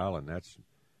Mosquito Island,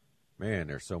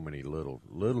 there's so many little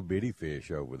bitty fish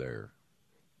over there,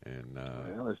 and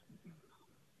over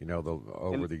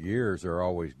the years there are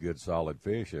always good solid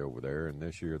fish over there, and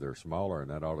this year they're smaller, and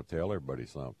that ought to tell everybody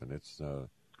something. It's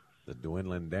the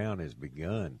dwindling down has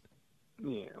begun.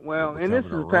 Yeah, well, and this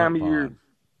is the time of year.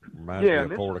 Reminds me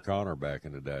of Port O'Connor back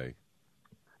in the day.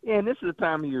 Yeah, and this is the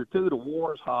time of year, too. The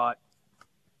water's hot.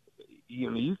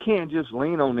 You can't just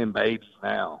lean on them babies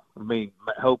now.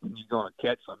 Hoping you're going to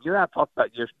catch some. I talked about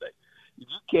yesterday. If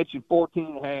you're catching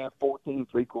 14.5, 14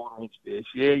 3/4-inch fish,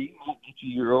 yeah, you might get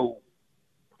your old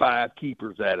 5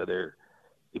 keepers out of there.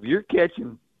 If you're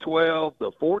catching 12 to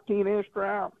 14-inch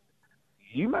trout,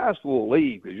 you might as well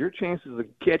leave because your chances of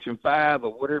catching 5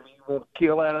 or whatever you want to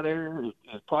kill out of there is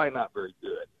probably not very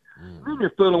good. Then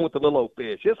you're fooling with the little old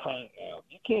fish. It's hot now.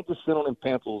 You can't just sit on them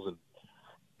pencils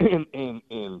and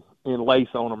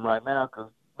lace on them right now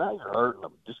because now you're hurting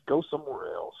them. Just go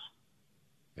somewhere else.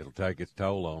 it'll take its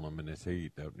toll on them in this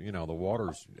heat. You know, the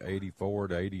water's 84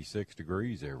 to 86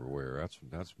 degrees everywhere.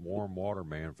 That's warm water,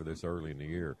 man, for this early in the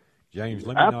year. James,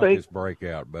 let me knock this break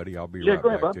out, buddy. I'll be right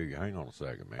back to you. Hang on a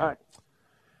second, man.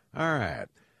 All right.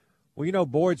 Well, you know,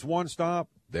 Boyd's One Stop,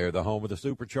 they're the home of the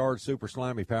supercharged, super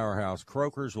slimy powerhouse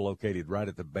Croakers, located right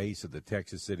at the base of the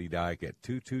Texas City Dike at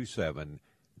 227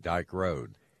 Dike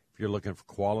Road. If you're looking for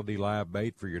quality live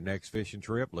bait for your next fishing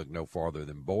trip, look no farther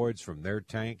than Boyd's. From their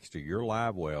tanks to your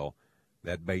live well,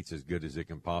 that bait's as good as it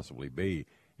can possibly be.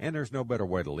 And there's no better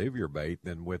way to live your bait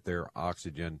than with their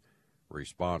oxygen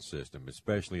response system,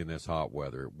 especially in this hot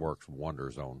weather. It works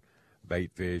wonders on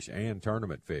bait fish and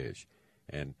tournament fish.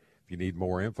 And if you need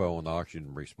more info on the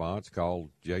oxygen response, call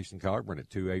Jason Cockburn at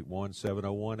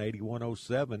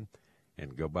 281-701-8107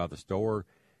 and go by the store,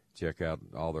 check out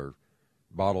all their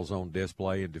bottles on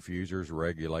display and diffusers,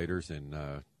 regulators, and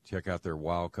check out their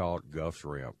wild-caught Guff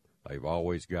shrimp. They've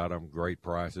always got them, great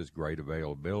prices, great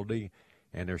availability,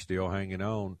 and they're still hanging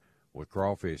on with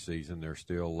crawfish season. They're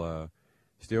still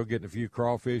getting a few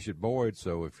crawfish at Boyd,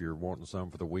 so if you're wanting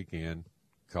some for the weekend,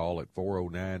 call at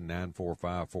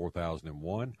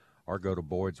 409-945-4001 or go to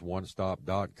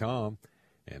boydsonestop.com.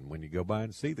 And when you go by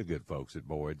and see the good folks at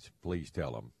Boyd's, please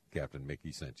tell them Captain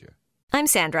Mickey sent you. I'm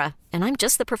Sandra, and I'm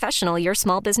just the professional your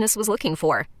small business was looking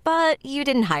for. But you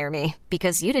didn't hire me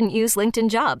because you didn't use LinkedIn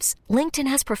Jobs. LinkedIn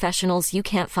has professionals you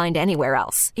can't find anywhere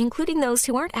else, including those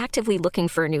who aren't actively looking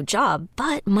for a new job,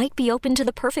 but might be open to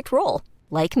the perfect role,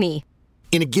 like me.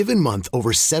 In a given month,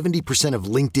 over 70% of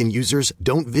LinkedIn users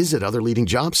don't visit other leading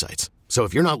job sites. So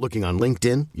if you're not looking on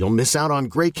LinkedIn, you'll miss out on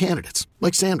great candidates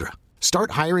like Sandra.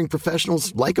 Start hiring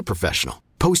professionals like a professional.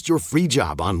 Post your free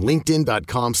job on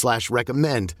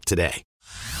linkedin.com/recommend today.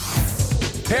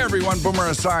 Hey everyone, Boomer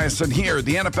Esiason here.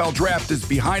 The NFL Draft is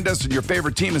behind us and your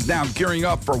favorite team is now gearing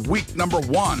up for week number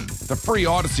 1. The free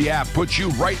Odyssey app puts you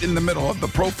right in the middle of the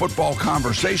pro football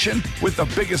conversation with the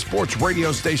biggest sports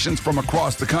radio stations from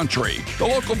across the country. The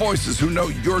local voices who know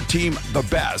your team the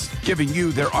best, giving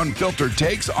you their unfiltered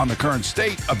takes on the current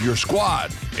state of your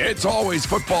squad. It's always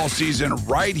football season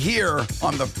right here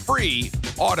on the free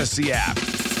Odyssey app.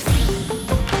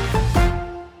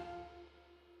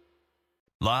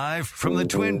 Live from the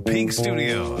Twin Peaks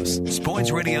studios, Sports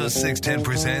Radio 610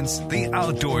 presents The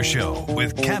Outdoor Show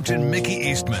with Captain Mickey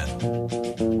Eastman.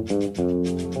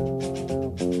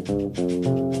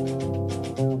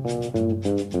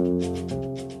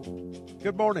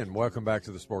 Good morning. Welcome back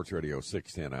to the Sports Radio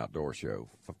 610 Outdoor Show.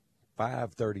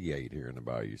 5:38 here in the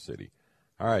Bayou City.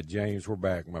 All right, James, we're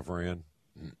back, my friend.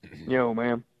 Yo,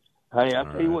 man. Hey, I'll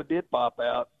tell you what did pop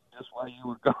out just while you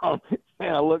were gone.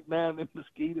 Man, I looked down and the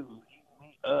mosquitoes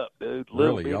up, dude.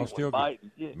 Really, y'all still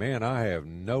biting. Yeah. Man, I have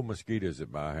no mosquitoes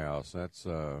at my house. That's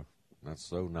so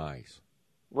nice.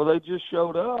 Well, they just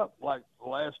showed up like the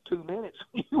last 2 minutes.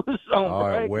 He was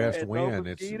on break. West wind.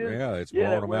 It's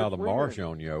blowing them out of the marsh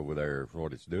on you over there for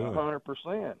what it's doing.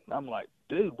 100%. I'm like,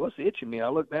 dude, what's itching me? I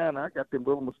look down and I got them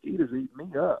little mosquitoes eating me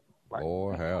up. Like,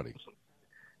 boy, howdy.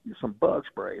 Some bug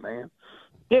spray, man.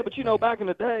 Yeah, but you know, back in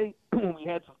the day when we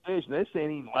had some fish, this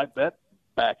ain't even like that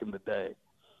back in the day.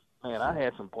 Man, I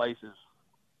had some places,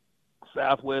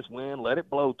 southwest wind, let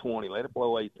it blow 20, let it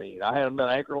blow 18. I had an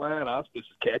anchor line, I was supposed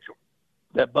to catch them.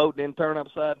 That boat didn't turn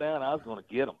upside down, I was going to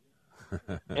get them.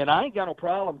 And I ain't got no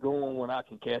problem going when I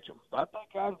can catch them. If I think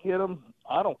I can get them,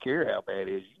 I don't care how bad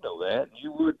it is. You know that, and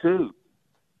you would too.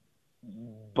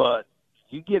 But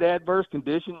you get adverse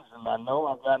conditions, and I know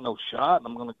I've got no shot, and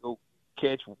I'm going to go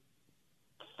catch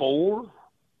 4,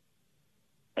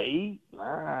 8,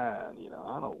 9, you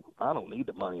know, I don't need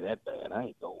the money that bad. I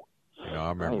ain't going. You know, I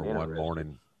remember one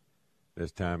morning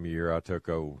this time of year, I took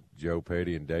old Joe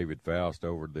Petty and David Faust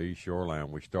over to the East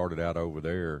Shoreline. We started out over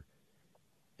there,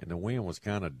 and the wind was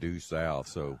kind of due south,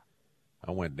 so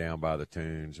I went down by the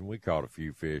tunes, and we caught a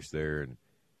few fish there, and,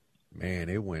 man,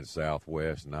 it went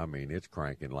southwest, and, I mean, it's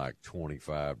cranking like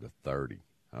 25 to 30.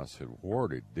 I said, where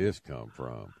did this come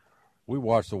from? We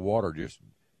watched the water just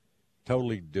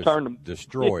totally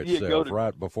destroy itself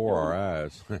right before our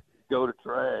eyes. Go to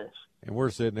trash. And we're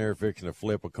sitting there fixing to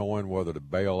flip a coin whether to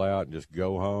bail out and just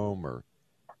go home,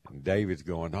 and David's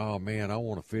going, oh, man, I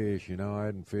want to fish. You know, I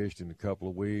hadn't fished in a couple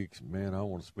of weeks. Man, I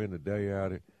want to spend a day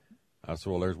out it. I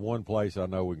said, well, there's one place I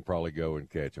know we can probably go and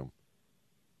catch them.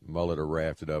 Mullet are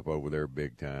rafted up over there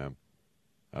big time.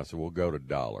 I said, we'll go to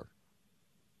Dollar.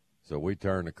 So we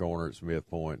turned the corner at Smith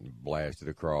Point and blasted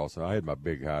across. And I had my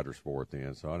big hydro sport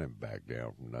then, so I didn't back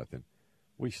down from nothing.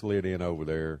 We slid in over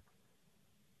there,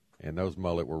 and those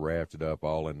mullet were rafted up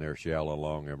all in there shallow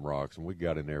along them rocks. And we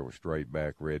got in there with straight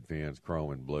back red fins,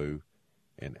 chrome and blue,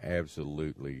 and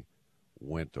absolutely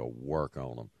went to work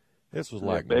on them. This was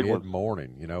like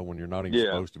mid-morning, when you're not even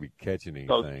supposed to be catching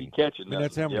anything.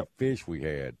 That's how many fish we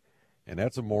had. And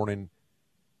that's a morning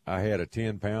I had a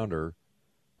 10-pounder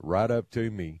right up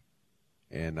to me,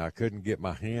 and I couldn't get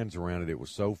my hands around it. It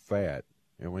was so fat.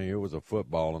 I mean, it was a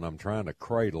football, and I'm trying to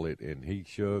cradle it, and he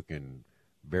shook and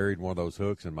buried one of those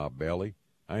hooks in my belly.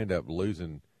 I ended up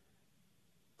losing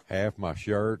half my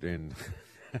shirt and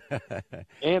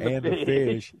the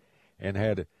fish, and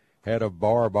had a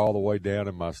barb all the way down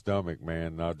in my stomach,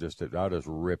 man. And I just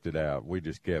ripped it out. We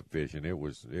just kept fishing. It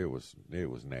was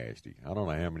nasty. I don't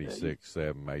know how many 6,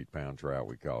 7, 8 pound trout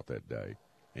we caught that day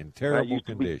in terrible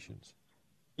conditions.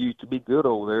 Used to be good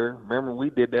over there. Remember, we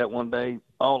did that one day,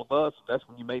 all of us. That's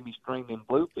when you made me string them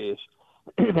bluefish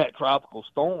in that tropical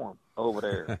storm over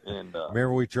there. And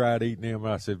remember, we tried eating them.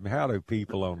 And I said, "How do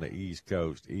people on the East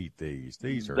Coast eat these?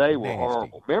 These are they nasty." Were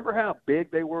horrible. Remember how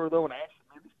big they were though? And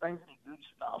actually, these things are good.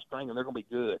 I'll string them; they're gonna be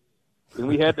good. And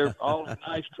we had all the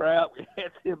nice trout. We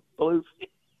had them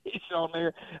bluefish on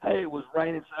there. Hey, it was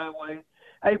raining sideways.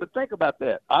 Hey, but think about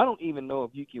that. I don't even know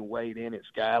if you can wade in at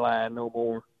Skyline no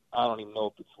more. I don't even know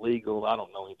if it's legal. I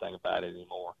don't know anything about it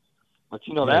anymore. But,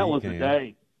 that was the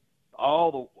day.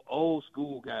 All the old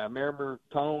school guys, remember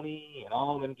Tony and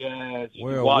all them guys.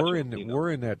 Well, we're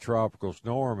in that tropical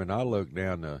storm, and I looked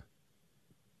down to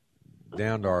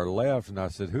our left, and I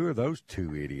said, "Who are those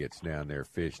two idiots down there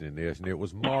fishing in this?" And it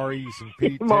was Maurice and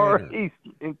Pete Tanner. Maurice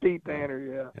and Pete Tanner,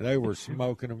 yeah. And they were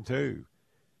smoking them too.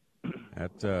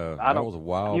 That was a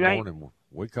wild morning.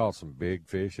 We caught some big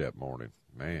fish that morning,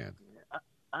 man.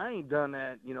 I ain't done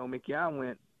that, Mickey. I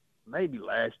went maybe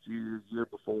last year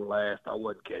before last. I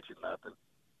wasn't catching nothing,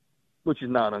 which is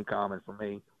not uncommon for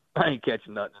me. I ain't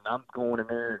catching nothing, and I'm going in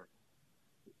there,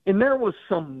 and there was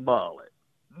some mullet,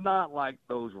 not like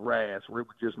those wrasse where it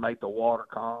would just make the water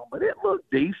calm, but it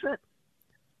looked decent.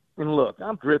 And look,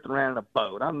 I'm drifting around in a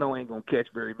boat. I know I ain't gonna catch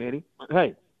very many, but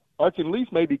hey, I can at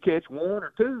least maybe catch one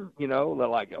or two. They're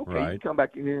like, okay, right. You come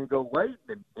back in here and go wait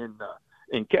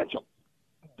and catch them.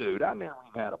 Dude, I never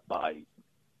even had a bite.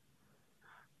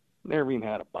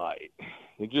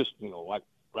 It just, like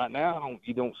right now,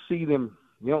 you don't see them.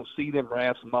 You don't see them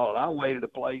wrasse and mullet. I waited a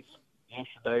place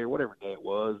yesterday or whatever day it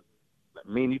was.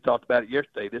 Me and you talked about it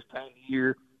yesterday. This time of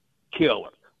year, killer.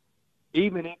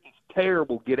 Even if it's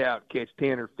terrible, get out and catch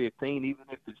 10 or 15. Even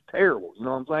if it's terrible, you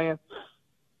know what I'm saying?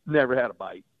 Never had a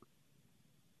bite.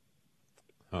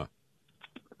 Huh.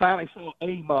 Finally saw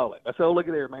a mullet. I said, "Oh, look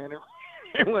at there, man."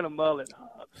 There went a mullet.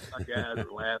 My guys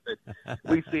were laughing.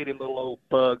 We see them little old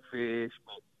bugfish.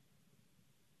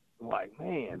 But like,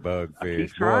 man.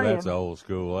 Bugfish. Boy, that's old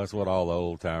school. That's what all the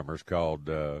old timers called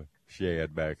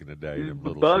shad back in the day. Them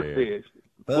little bugfish.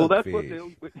 Well, that's what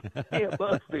bugfish. Hey,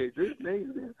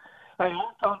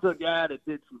 I talked to a guy that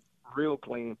did some real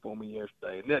cleaning for me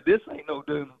yesterday. Now, this ain't no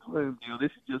doom and gloom deal.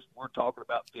 This is just, we're talking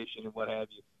about fishing and what have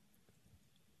you.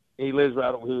 He lives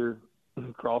right over here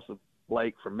across the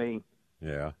lake from me.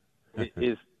 Yeah.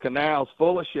 His canal's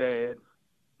full of shad.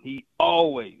 He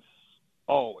always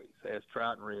has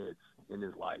trout and reds in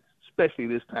his life, especially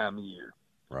this time of year.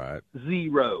 Right.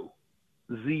 Zero.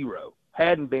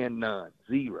 Hadn't been none.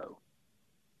 Zero.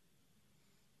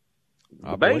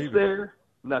 The bait's there.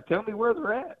 Now tell me where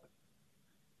they're at.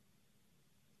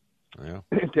 Yeah.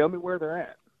 Tell me where they're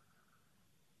at.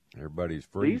 Everybody's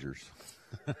freezers.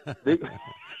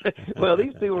 Well,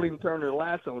 these people don't even turn their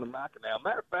lights on in my canal.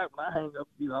 Matter of fact, when I hang up with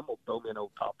you, I'm going to throw me an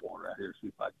old top water out here, see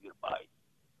if I can get a bite.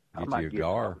 Get you a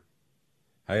gar.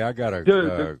 Hey, I got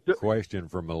a question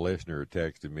from a listener who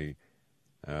texted me.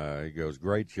 He goes,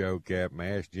 "Great show, Captain.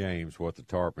 Ask James what the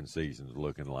tarpon season's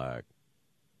looking like."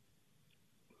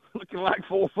 Looking like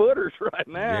 4-footers right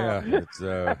now. Yeah, it's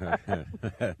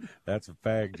that's a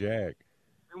fact, Jack.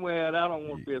 Well, I don't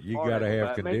want to be as you got to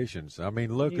have conditions. I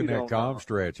mean, look in that calm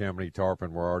stretch, how many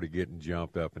tarpon were already getting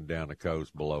jumped up and down the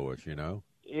coast below us,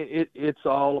 It's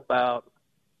all about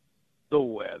the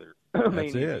weather. I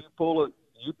mean, it.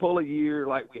 You pull a year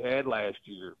like we had last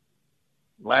year.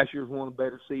 Last year was one of the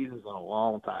better seasons in a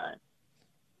long time.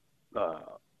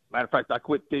 Matter of fact, I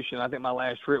quit fishing. I think my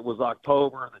last trip was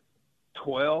October the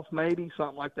 12th, maybe,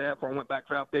 something like that, before I went back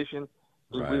trout fishing.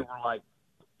 Right. We were like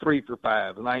 3 for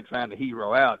 5, and I ain't trying to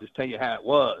hero out, just tell you how it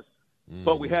was.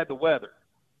 But we had the weather.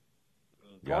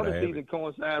 Part of the season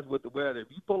coincides with the weather. If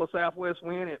you pull a southwest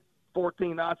wind at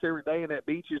 14 knots every day and that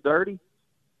beach is dirty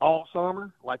all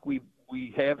summer, like we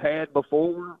have had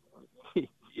before,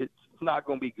 it's not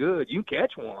going to be good. You can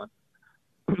catch one,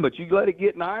 but you let it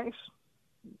get nice,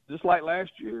 just like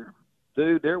last year.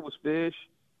 Dude, there was fish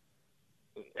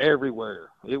everywhere.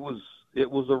 It was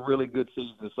a really good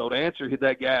season. So to answer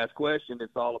that guy's question,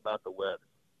 it's all about the weather.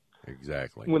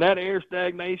 Exactly. When that air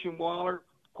stagnation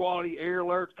quality air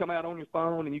alerts come out on your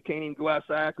phone and you can't even go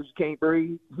outside because you can't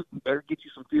breathe, better get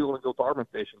you some fuel and go tarpon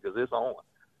fishing because it's on.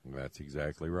 That's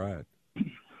exactly right.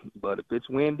 But if it's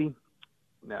windy,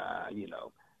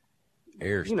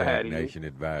 Air stagnation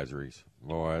advisories.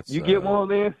 Boy, that's, you get one of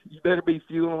them, you better be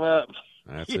fueling up.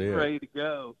 That's Get it. ready to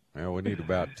go. Well, we need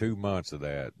about 2 months of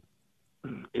that.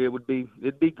 It'd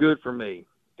be good for me.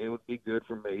 It would be good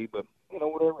for me, but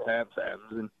whatever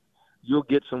happens, and you'll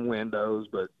get some windows.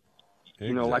 But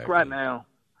like right now,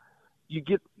 you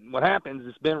get what happens.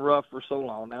 It's been rough for so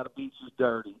long. Now the beach is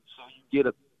dirty, so you get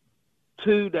a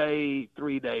 2-day,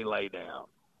 3-day lay down.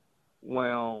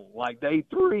 Well, like day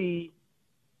 3,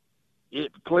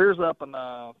 it clears up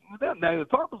enough. Now the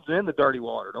tarpons are in the dirty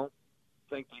water. Don't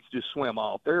think they just swim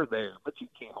off. They're there, but you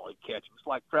can't hardly catch them. It's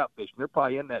like trout fishing. They're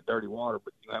probably in that dirty water,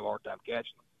 but you have a hard time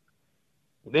catching them.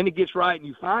 And then it gets right and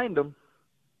you find them.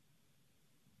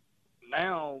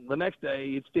 Now, the next day,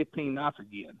 it's 15 knots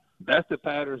again. That's the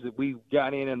patterns that we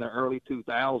got in the early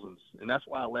 2000s, and that's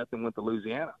why I left and went to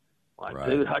Louisiana. Like, right.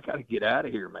 Dude, I got to get out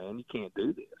of here, man. You can't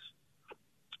do this.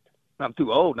 I'm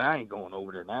too old, and I ain't going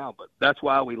over there now, but that's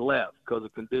why we left, because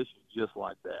of conditions just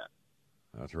like that.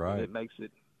 That's right. And it makes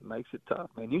it tough,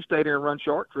 man. You stay there and run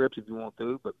short trips if you want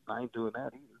to, but I ain't doing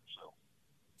that either,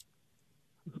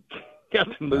 so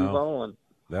got to move on.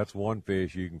 That's one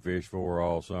fish you can fish for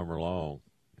all summer long,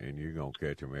 and you're going to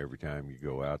catch them every time you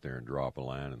go out there and drop a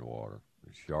line in the water.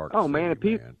 The sharks. Oh, man,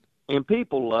 and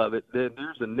people love it.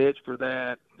 There's a niche for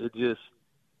that. It just,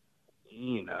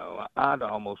 I'd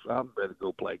rather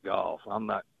go play golf. I'm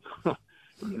not,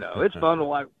 it's fun to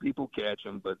watch people catch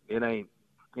them, but it ain't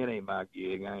my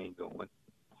gig. I ain't going.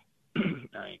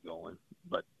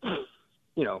 But,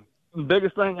 the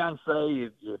biggest thing I can say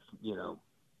is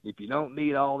if you don't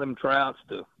need all them trouts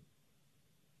to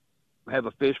have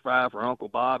a fish fry for Uncle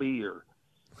Bobby, or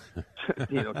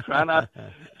try not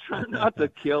to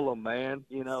kill them, man.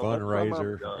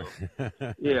 Fundraiser.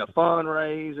 Yeah,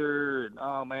 fundraiser, and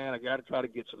oh man, I got to try to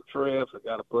get some trips. I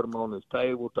got to put them on this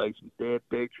table, take some dead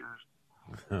pictures.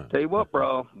 Tell you what,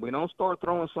 bro, we don't start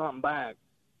throwing something back,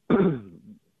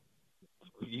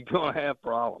 you're gonna have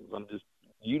problems.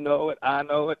 You know it, I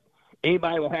know it.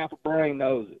 Anybody with half a brain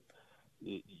knows it.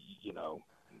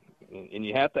 And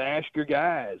you have to ask your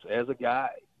guys as a guy,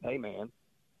 hey man,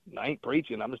 I ain't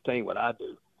preaching, I'm just telling you what I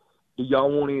do. Do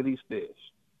y'all want any of these fish?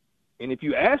 And if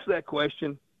you ask that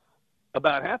question,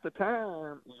 about half the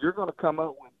time you're going to come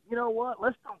up with, you know what,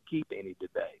 let's don't keep any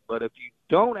today. But if you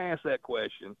don't ask that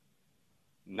question,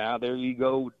 now there you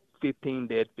go, 15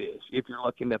 dead fish, if you're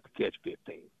lucky enough to catch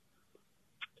 15.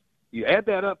 You add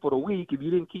that up for the week. If you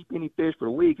didn't keep any fish for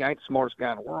the week, I ain't the smartest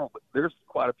guy in the world, but there's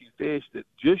quite a few fish that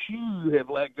just you have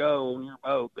let go on your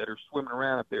boat that are swimming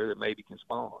around up there that maybe can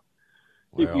spawn.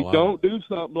 Well, if you don't do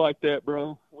something like that,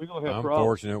 bro, we're going to have problems. I'm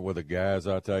fortunate with the guys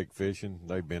I take fishing.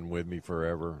 They've been with me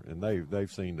forever, and they've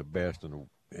seen the best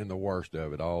and the worst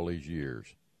of it all these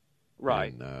years.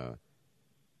 Right. And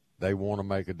they want to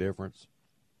make a difference.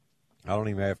 I don't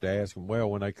even have to ask them. Well,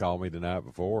 when they call me the night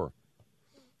before,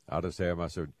 I just have them, I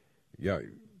said, yeah,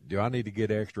 do I need to get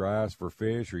extra ice for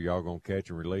fish, or y'all gonna catch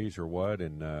and release, or what?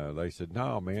 And they said,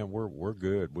 no, man, we're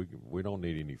good. We don't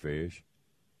need any fish.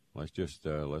 Let's just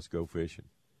let's go fishing.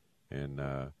 And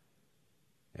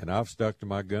I've stuck to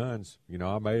my guns.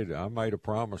 I made a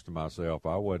promise to myself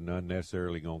I wasn't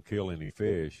unnecessarily gonna kill any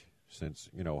fish since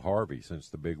Harvey, since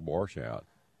the big washout.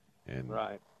 And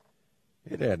right,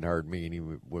 it hadn't hurt me any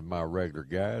with my regular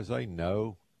guys. They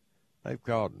know. They've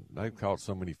caught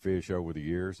so many fish over the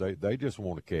years. They just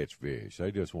want to catch fish.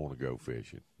 They just want to go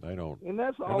fishing. They don't. And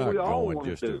that's all we all want want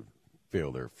just to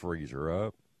fill their freezer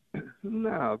up.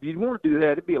 No, if you want to do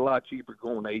that, it'd be a lot cheaper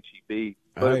going to HEB.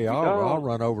 Hey, I'll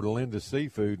run over to Linda's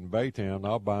Seafood in Baytown. And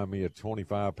I'll buy me a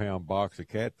 25-pound box of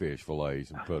catfish fillets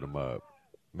and put them up.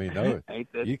 I mean,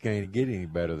 you can't get any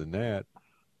better than that.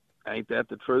 Ain't that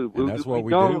the truth? And that's what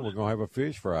we do. We're gonna have a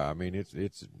fish fry. I mean,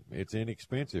 it's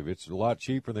inexpensive. It's a lot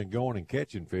cheaper than going and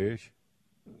catching fish.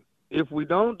 If we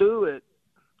don't do it,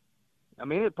 I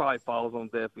mean, it probably falls on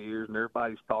deaf ears, and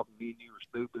everybody's talking to you. You were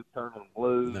stupid, turning them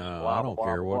blue. No, blah, I don't blah,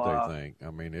 care blah, what blah. they think. I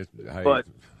mean, hey, but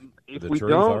if we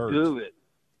don't do it,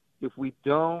 we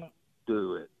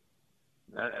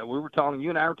were talking. You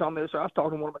and I were talking about this. I was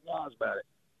talking to one of my guys about it.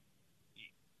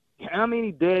 How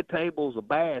many dead tables of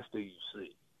bass do you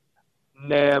see?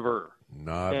 Never.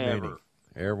 Not Never. many.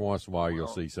 Every once in a while, you'll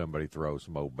see somebody throw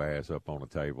some old bass up on a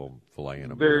table and filleting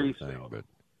them. Very and everything, seldom.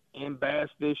 And bass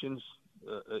fishing's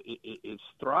it's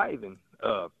thriving.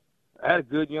 I had a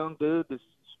good young dude that's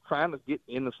trying to get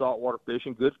in the saltwater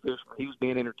fishing, good fisherman. He was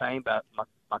being entertained by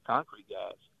my concrete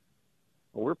guys.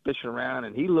 Well, we're fishing around,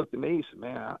 and he looked at me. He said,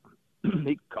 man,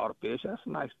 he caught a fish. That's a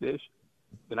nice fish.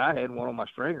 And I had one on my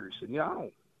stringer. He said, I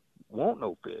don't want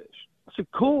no fish. I said,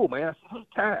 cool, man. I said, hey,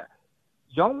 Ty,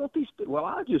 y'all want these fish? Well,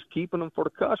 I was just keeping them for the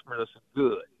customers. I said,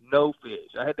 good, no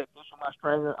fish. I had that fish on my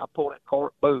stringer. I pulled that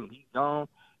cart, boom, he's gone.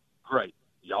 Great.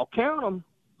 Y'all count them.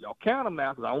 Y'all count them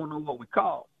now because I want to know what we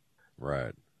caught.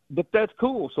 Right. But that's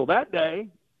cool. So that day,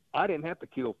 I didn't have to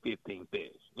kill 15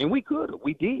 fish. And we could have.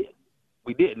 We did.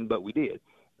 We didn't, but we did.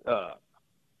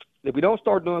 If we don't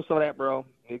start doing some of that, bro,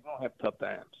 we're going to have tough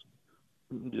times.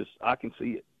 I can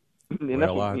see it. And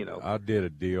well, I did a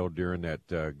deal during that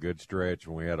good stretch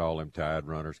when we had all them tide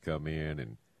runners come in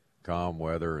and calm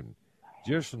weather, and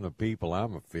just from the people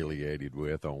I'm affiliated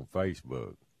with on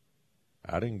Facebook.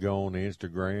 I didn't go on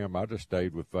Instagram. I just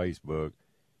stayed with Facebook,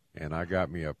 and I got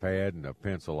me a pad and a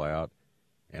pencil out,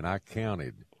 and I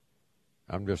counted.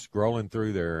 I'm just scrolling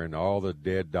through there, and all the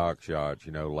dead dock shots,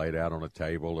 laid out on a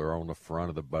table or on the front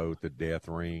of the boat, the death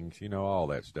rings, all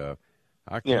that stuff.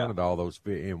 I counted all those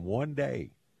fish. In one day,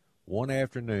 one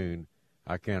afternoon,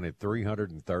 I counted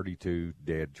 332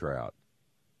 dead trout,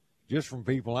 just from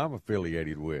people I'm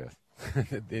affiliated with,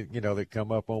 that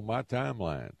come up on my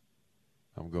timeline.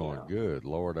 I'm going, good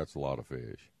Lord, that's a lot of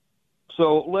fish.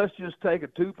 So let's just take a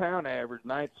 2-pound average.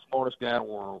 Ninth smartest guy in the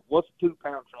world. What's a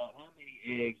 2-pound trout? How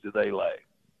many eggs do they lay?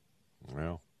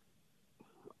 Well,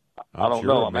 I don't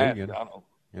know. I'm asking. I don't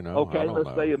know. Okay, let's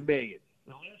say 1 million.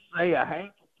 Now, let's say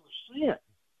 0.5%.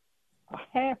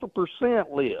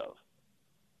 0.5% live.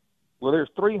 Well, there's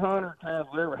 300 times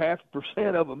whatever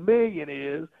 0.5% of 1 million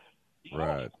is.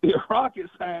 Right. The rocket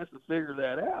science to figure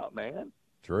that out, man.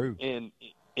 True. And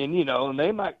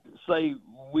they might say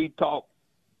we talk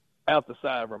out the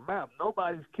side of our mouth.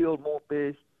 Nobody's killed more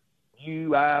fish.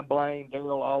 You, I, Blaine,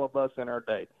 Daryl, all of us in our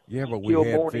day. Yeah, but we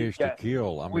had fish to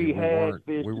kill. I mean,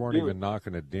 we weren't even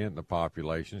knocking a dent in the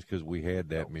populations because we had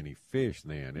that many fish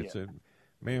then. It's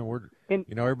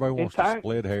everybody wants to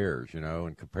split hairs,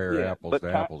 and compare apples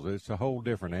to apples. It's a whole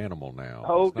different animal now.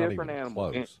 Whole different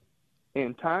animal.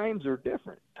 And times are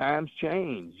different. Times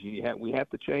change. We have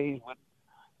to change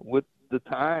with the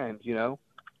times,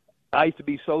 I used to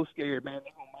be so scared, man.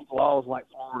 They're going to make laws like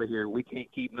Florida here. We can't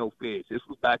keep no fish. This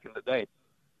was back in the day.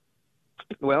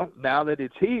 Well, now that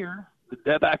it's here,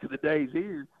 back in the days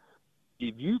here,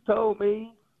 if you told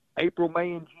me April,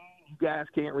 May, and June, you guys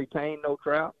can't retain no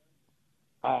trout,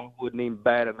 I wouldn't even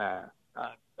bat an eye.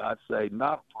 I'd say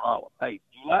not a problem. Hey,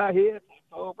 July hit,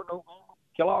 October, November,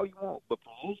 kill all you want. But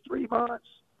for those 3 months,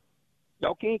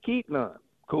 y'all can't keep none.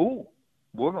 Cool.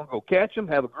 We're going to go catch them,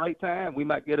 have a great time. We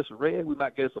might get us a red. We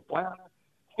might get us a flounder.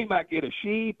 We might get a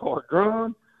sheep or a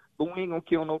drum, but we ain't going to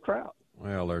kill no trout.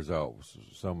 Well, there's so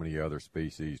many other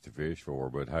species to fish for.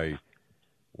 But, hey,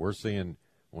 we're seeing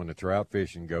when the trout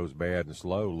fishing goes bad and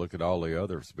slow, look at all the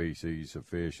other species of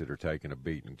fish that are taking a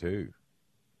beating too.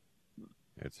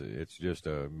 It's just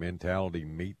a mentality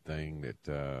meat thing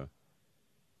that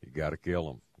you got to kill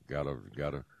them. Got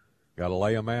to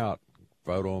lay them out,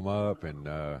 photo them up, and,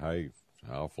 hey,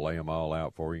 I'll fillet them all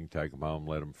out for you. You can take them home,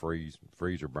 let them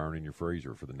freezer burn in your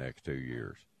freezer for the next 2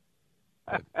 years.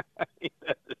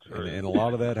 And a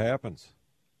lot of that happens.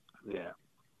 Yeah.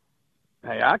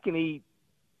 Hey, I can eat,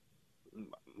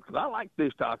 because I like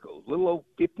fish tacos. Little old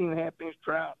 15.5-inch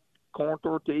trout, corn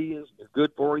tortillas is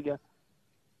good for you.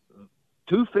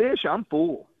 2 fish, I'm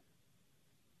full.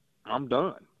 I'm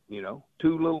done, 2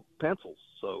 little pencils.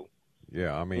 So,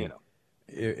 yeah, I mean,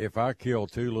 if I kill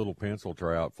 2 little pencil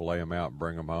trout, fillet them out, and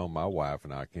bring them home, my wife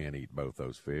and I can't eat both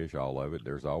those fish, all of it.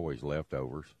 There's always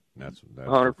leftovers. And that's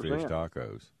 100%. Fish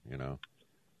tacos,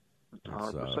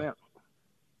 100%.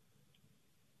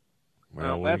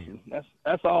 Well,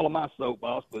 that's all of my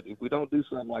soapbox. But if we don't do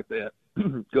something like that,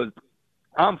 because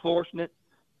I'm fortunate,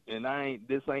 and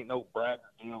this ain't no bragger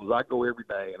deal. I go every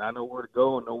day, and I know where to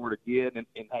go and know where to get, and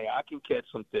hey, I can catch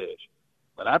some fish.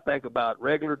 But I think about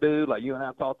regular dude, like you and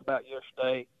I talked about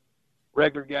yesterday,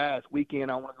 regular guy, this weekend,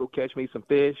 I want to go catch me some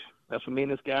fish. That's what me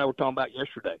and this guy were talking about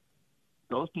yesterday.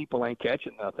 Those people ain't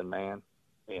catching nothing, man.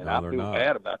 And no, I feel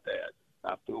bad about that.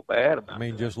 I feel bad about that. I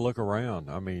mean, just look around.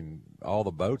 I mean, all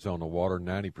the boats on the water,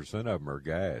 90% of them are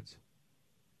guides.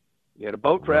 Yeah, the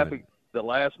boat traffic the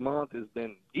last month has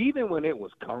been, even when it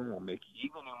was calm, Mickey,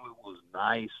 even when it was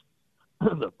nice,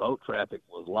 the boat traffic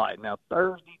was light. Now,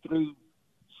 Thursday through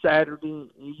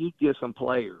Saturday, you get some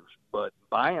players, but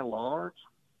by and large,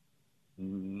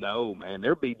 no, man.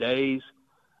 There'll be days.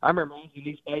 I remember I was in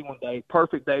East Bay one day,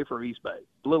 perfect day for East Bay.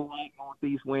 Blue light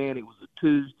northeast wind. It was a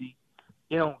Tuesday.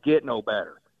 You don't get no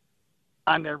better.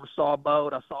 I never saw a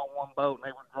boat. I saw one boat, and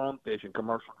they were drum fishing,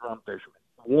 commercial drum fishermen.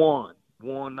 One.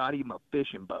 one, not even a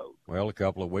fishing boat. Well, a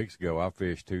couple of weeks ago, I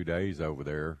fished 2 days over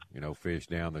there, fished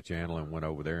down the channel and went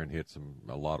over there and hit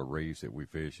a lot of reefs that we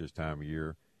fish this time of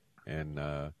year. And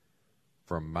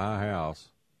from my house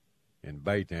in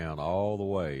Baytown all the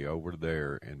way over to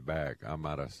there and back, I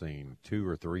might have seen 2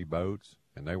 or 3 boats,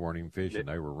 and they weren't even fishing.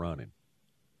 They were running.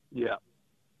 Yeah.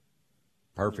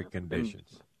 Perfect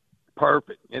conditions.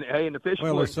 Perfect. And, hey, and the fishing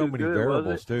Well, there's so many good,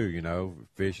 variables, too.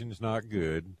 Fishing's not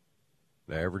good.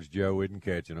 The average Joe isn't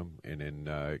catching them, and then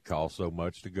it costs so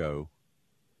much to go.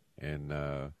 And,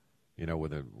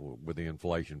 with the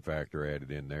inflation factor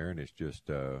added in there, and it's just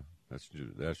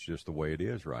that's just the way it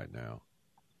is right now.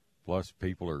 Plus,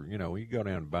 people are, you go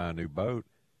down and buy a new boat,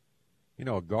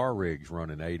 a gar rig's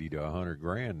running $80,000 to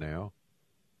 $100,000 now,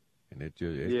 and it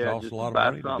costs a lot of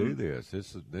money to do this.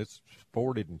 It's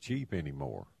sported and cheap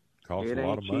anymore. It costs a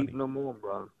lot of money. It ain't cheap no more,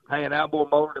 brother. Hey, an outboard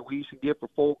motor that we used to get for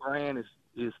 $4,000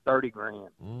 is $30,000.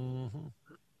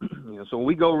 Mm-hmm. So when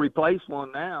we go replace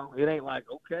one now, it ain't like,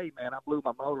 okay, man, I blew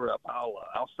my motor up.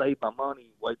 I'll save my money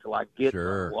and wait till I get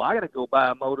one. Well, I got to go buy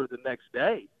a motor the next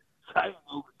day. So I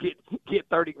can get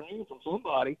 $30,000 from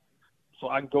somebody so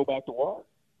I can go back to work.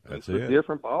 It's a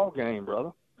different ball game,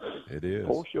 brother. It is.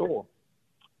 For sure.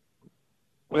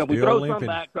 Well, still we throw limping. some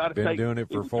back. Try to Been doing it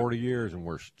for 40 years, and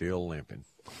we're still limping.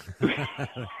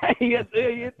 Yes,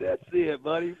 that's it,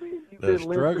 buddy. The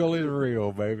struggle is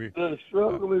real, baby. The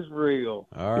struggle is real.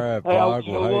 All right, Plaag.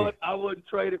 Hey, what? I wouldn't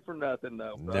trade it for nothing,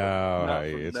 though, brother.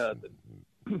 No,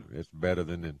 it's better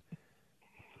than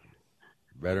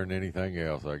anything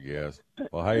else, I guess.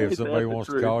 Well, hey, if somebody wants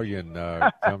to call you and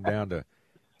come down to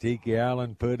Tiki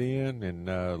Island, put in, and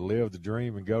live the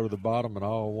dream and go to the bottom in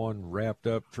all one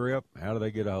wrapped-up trip, how do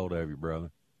they get a hold of you,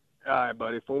 brother? All right,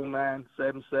 buddy,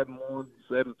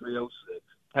 49771-7306.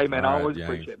 Hey, man, I always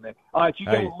appreciate it, man. All right, you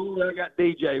go Lou, I got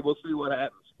DJ. We'll see what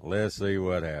happens. Let's see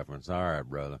what happens. All right,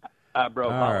 brother. All right, bro.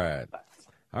 All right.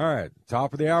 All right,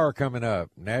 top of the hour coming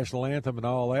up. National anthem and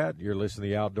all that. You're listening to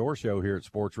the Outdoor Show here at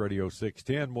Sports Radio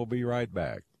 610. We'll be right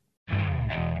back.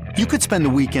 You could spend the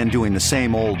weekend doing the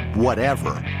same old whatever,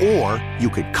 or you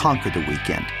could conquer the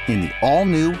weekend in the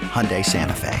all-new Hyundai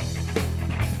Santa Fe.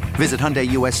 Visit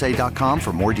HyundaiUSA.com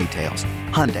for more details.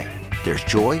 Hyundai, there's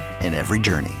joy in every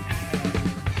journey.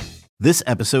 This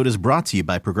episode is brought to you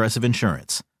by Progressive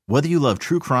Insurance. Whether you love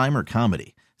true crime or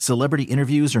comedy, celebrity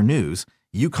interviews or news,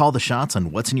 you call the shots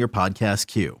on what's in your podcast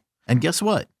queue. And guess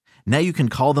what? Now you can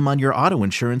call them on your auto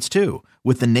insurance too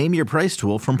with the Name Your Price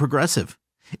tool from Progressive.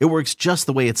 It works just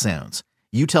the way it sounds.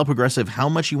 You tell Progressive how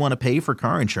much you want to pay for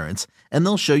car insurance, and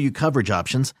they'll show you coverage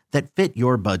options that fit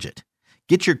your budget.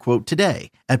 Get your quote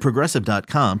today at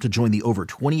Progressive.com to join the over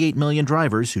 28 million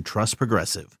drivers who trust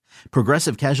Progressive.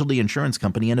 Progressive Casualty Insurance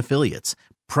Company and Affiliates.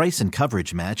 Price and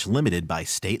coverage match limited by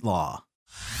state law.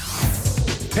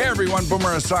 Hey everyone, Boomer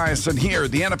Esiason here.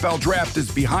 The NFL Draft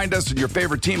is behind us and your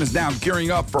favorite team is now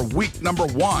gearing up for week number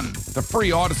 1. The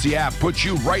free Odyssey app puts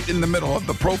you right in the middle of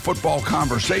the pro football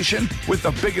conversation with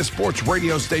the biggest sports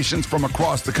radio stations from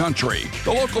across the country.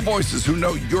 The local voices who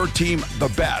know your team the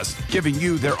best, giving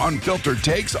you their unfiltered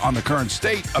takes on the current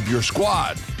state of your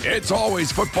squad. It's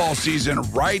always football season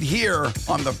right here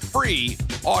on the free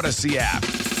Odyssey app.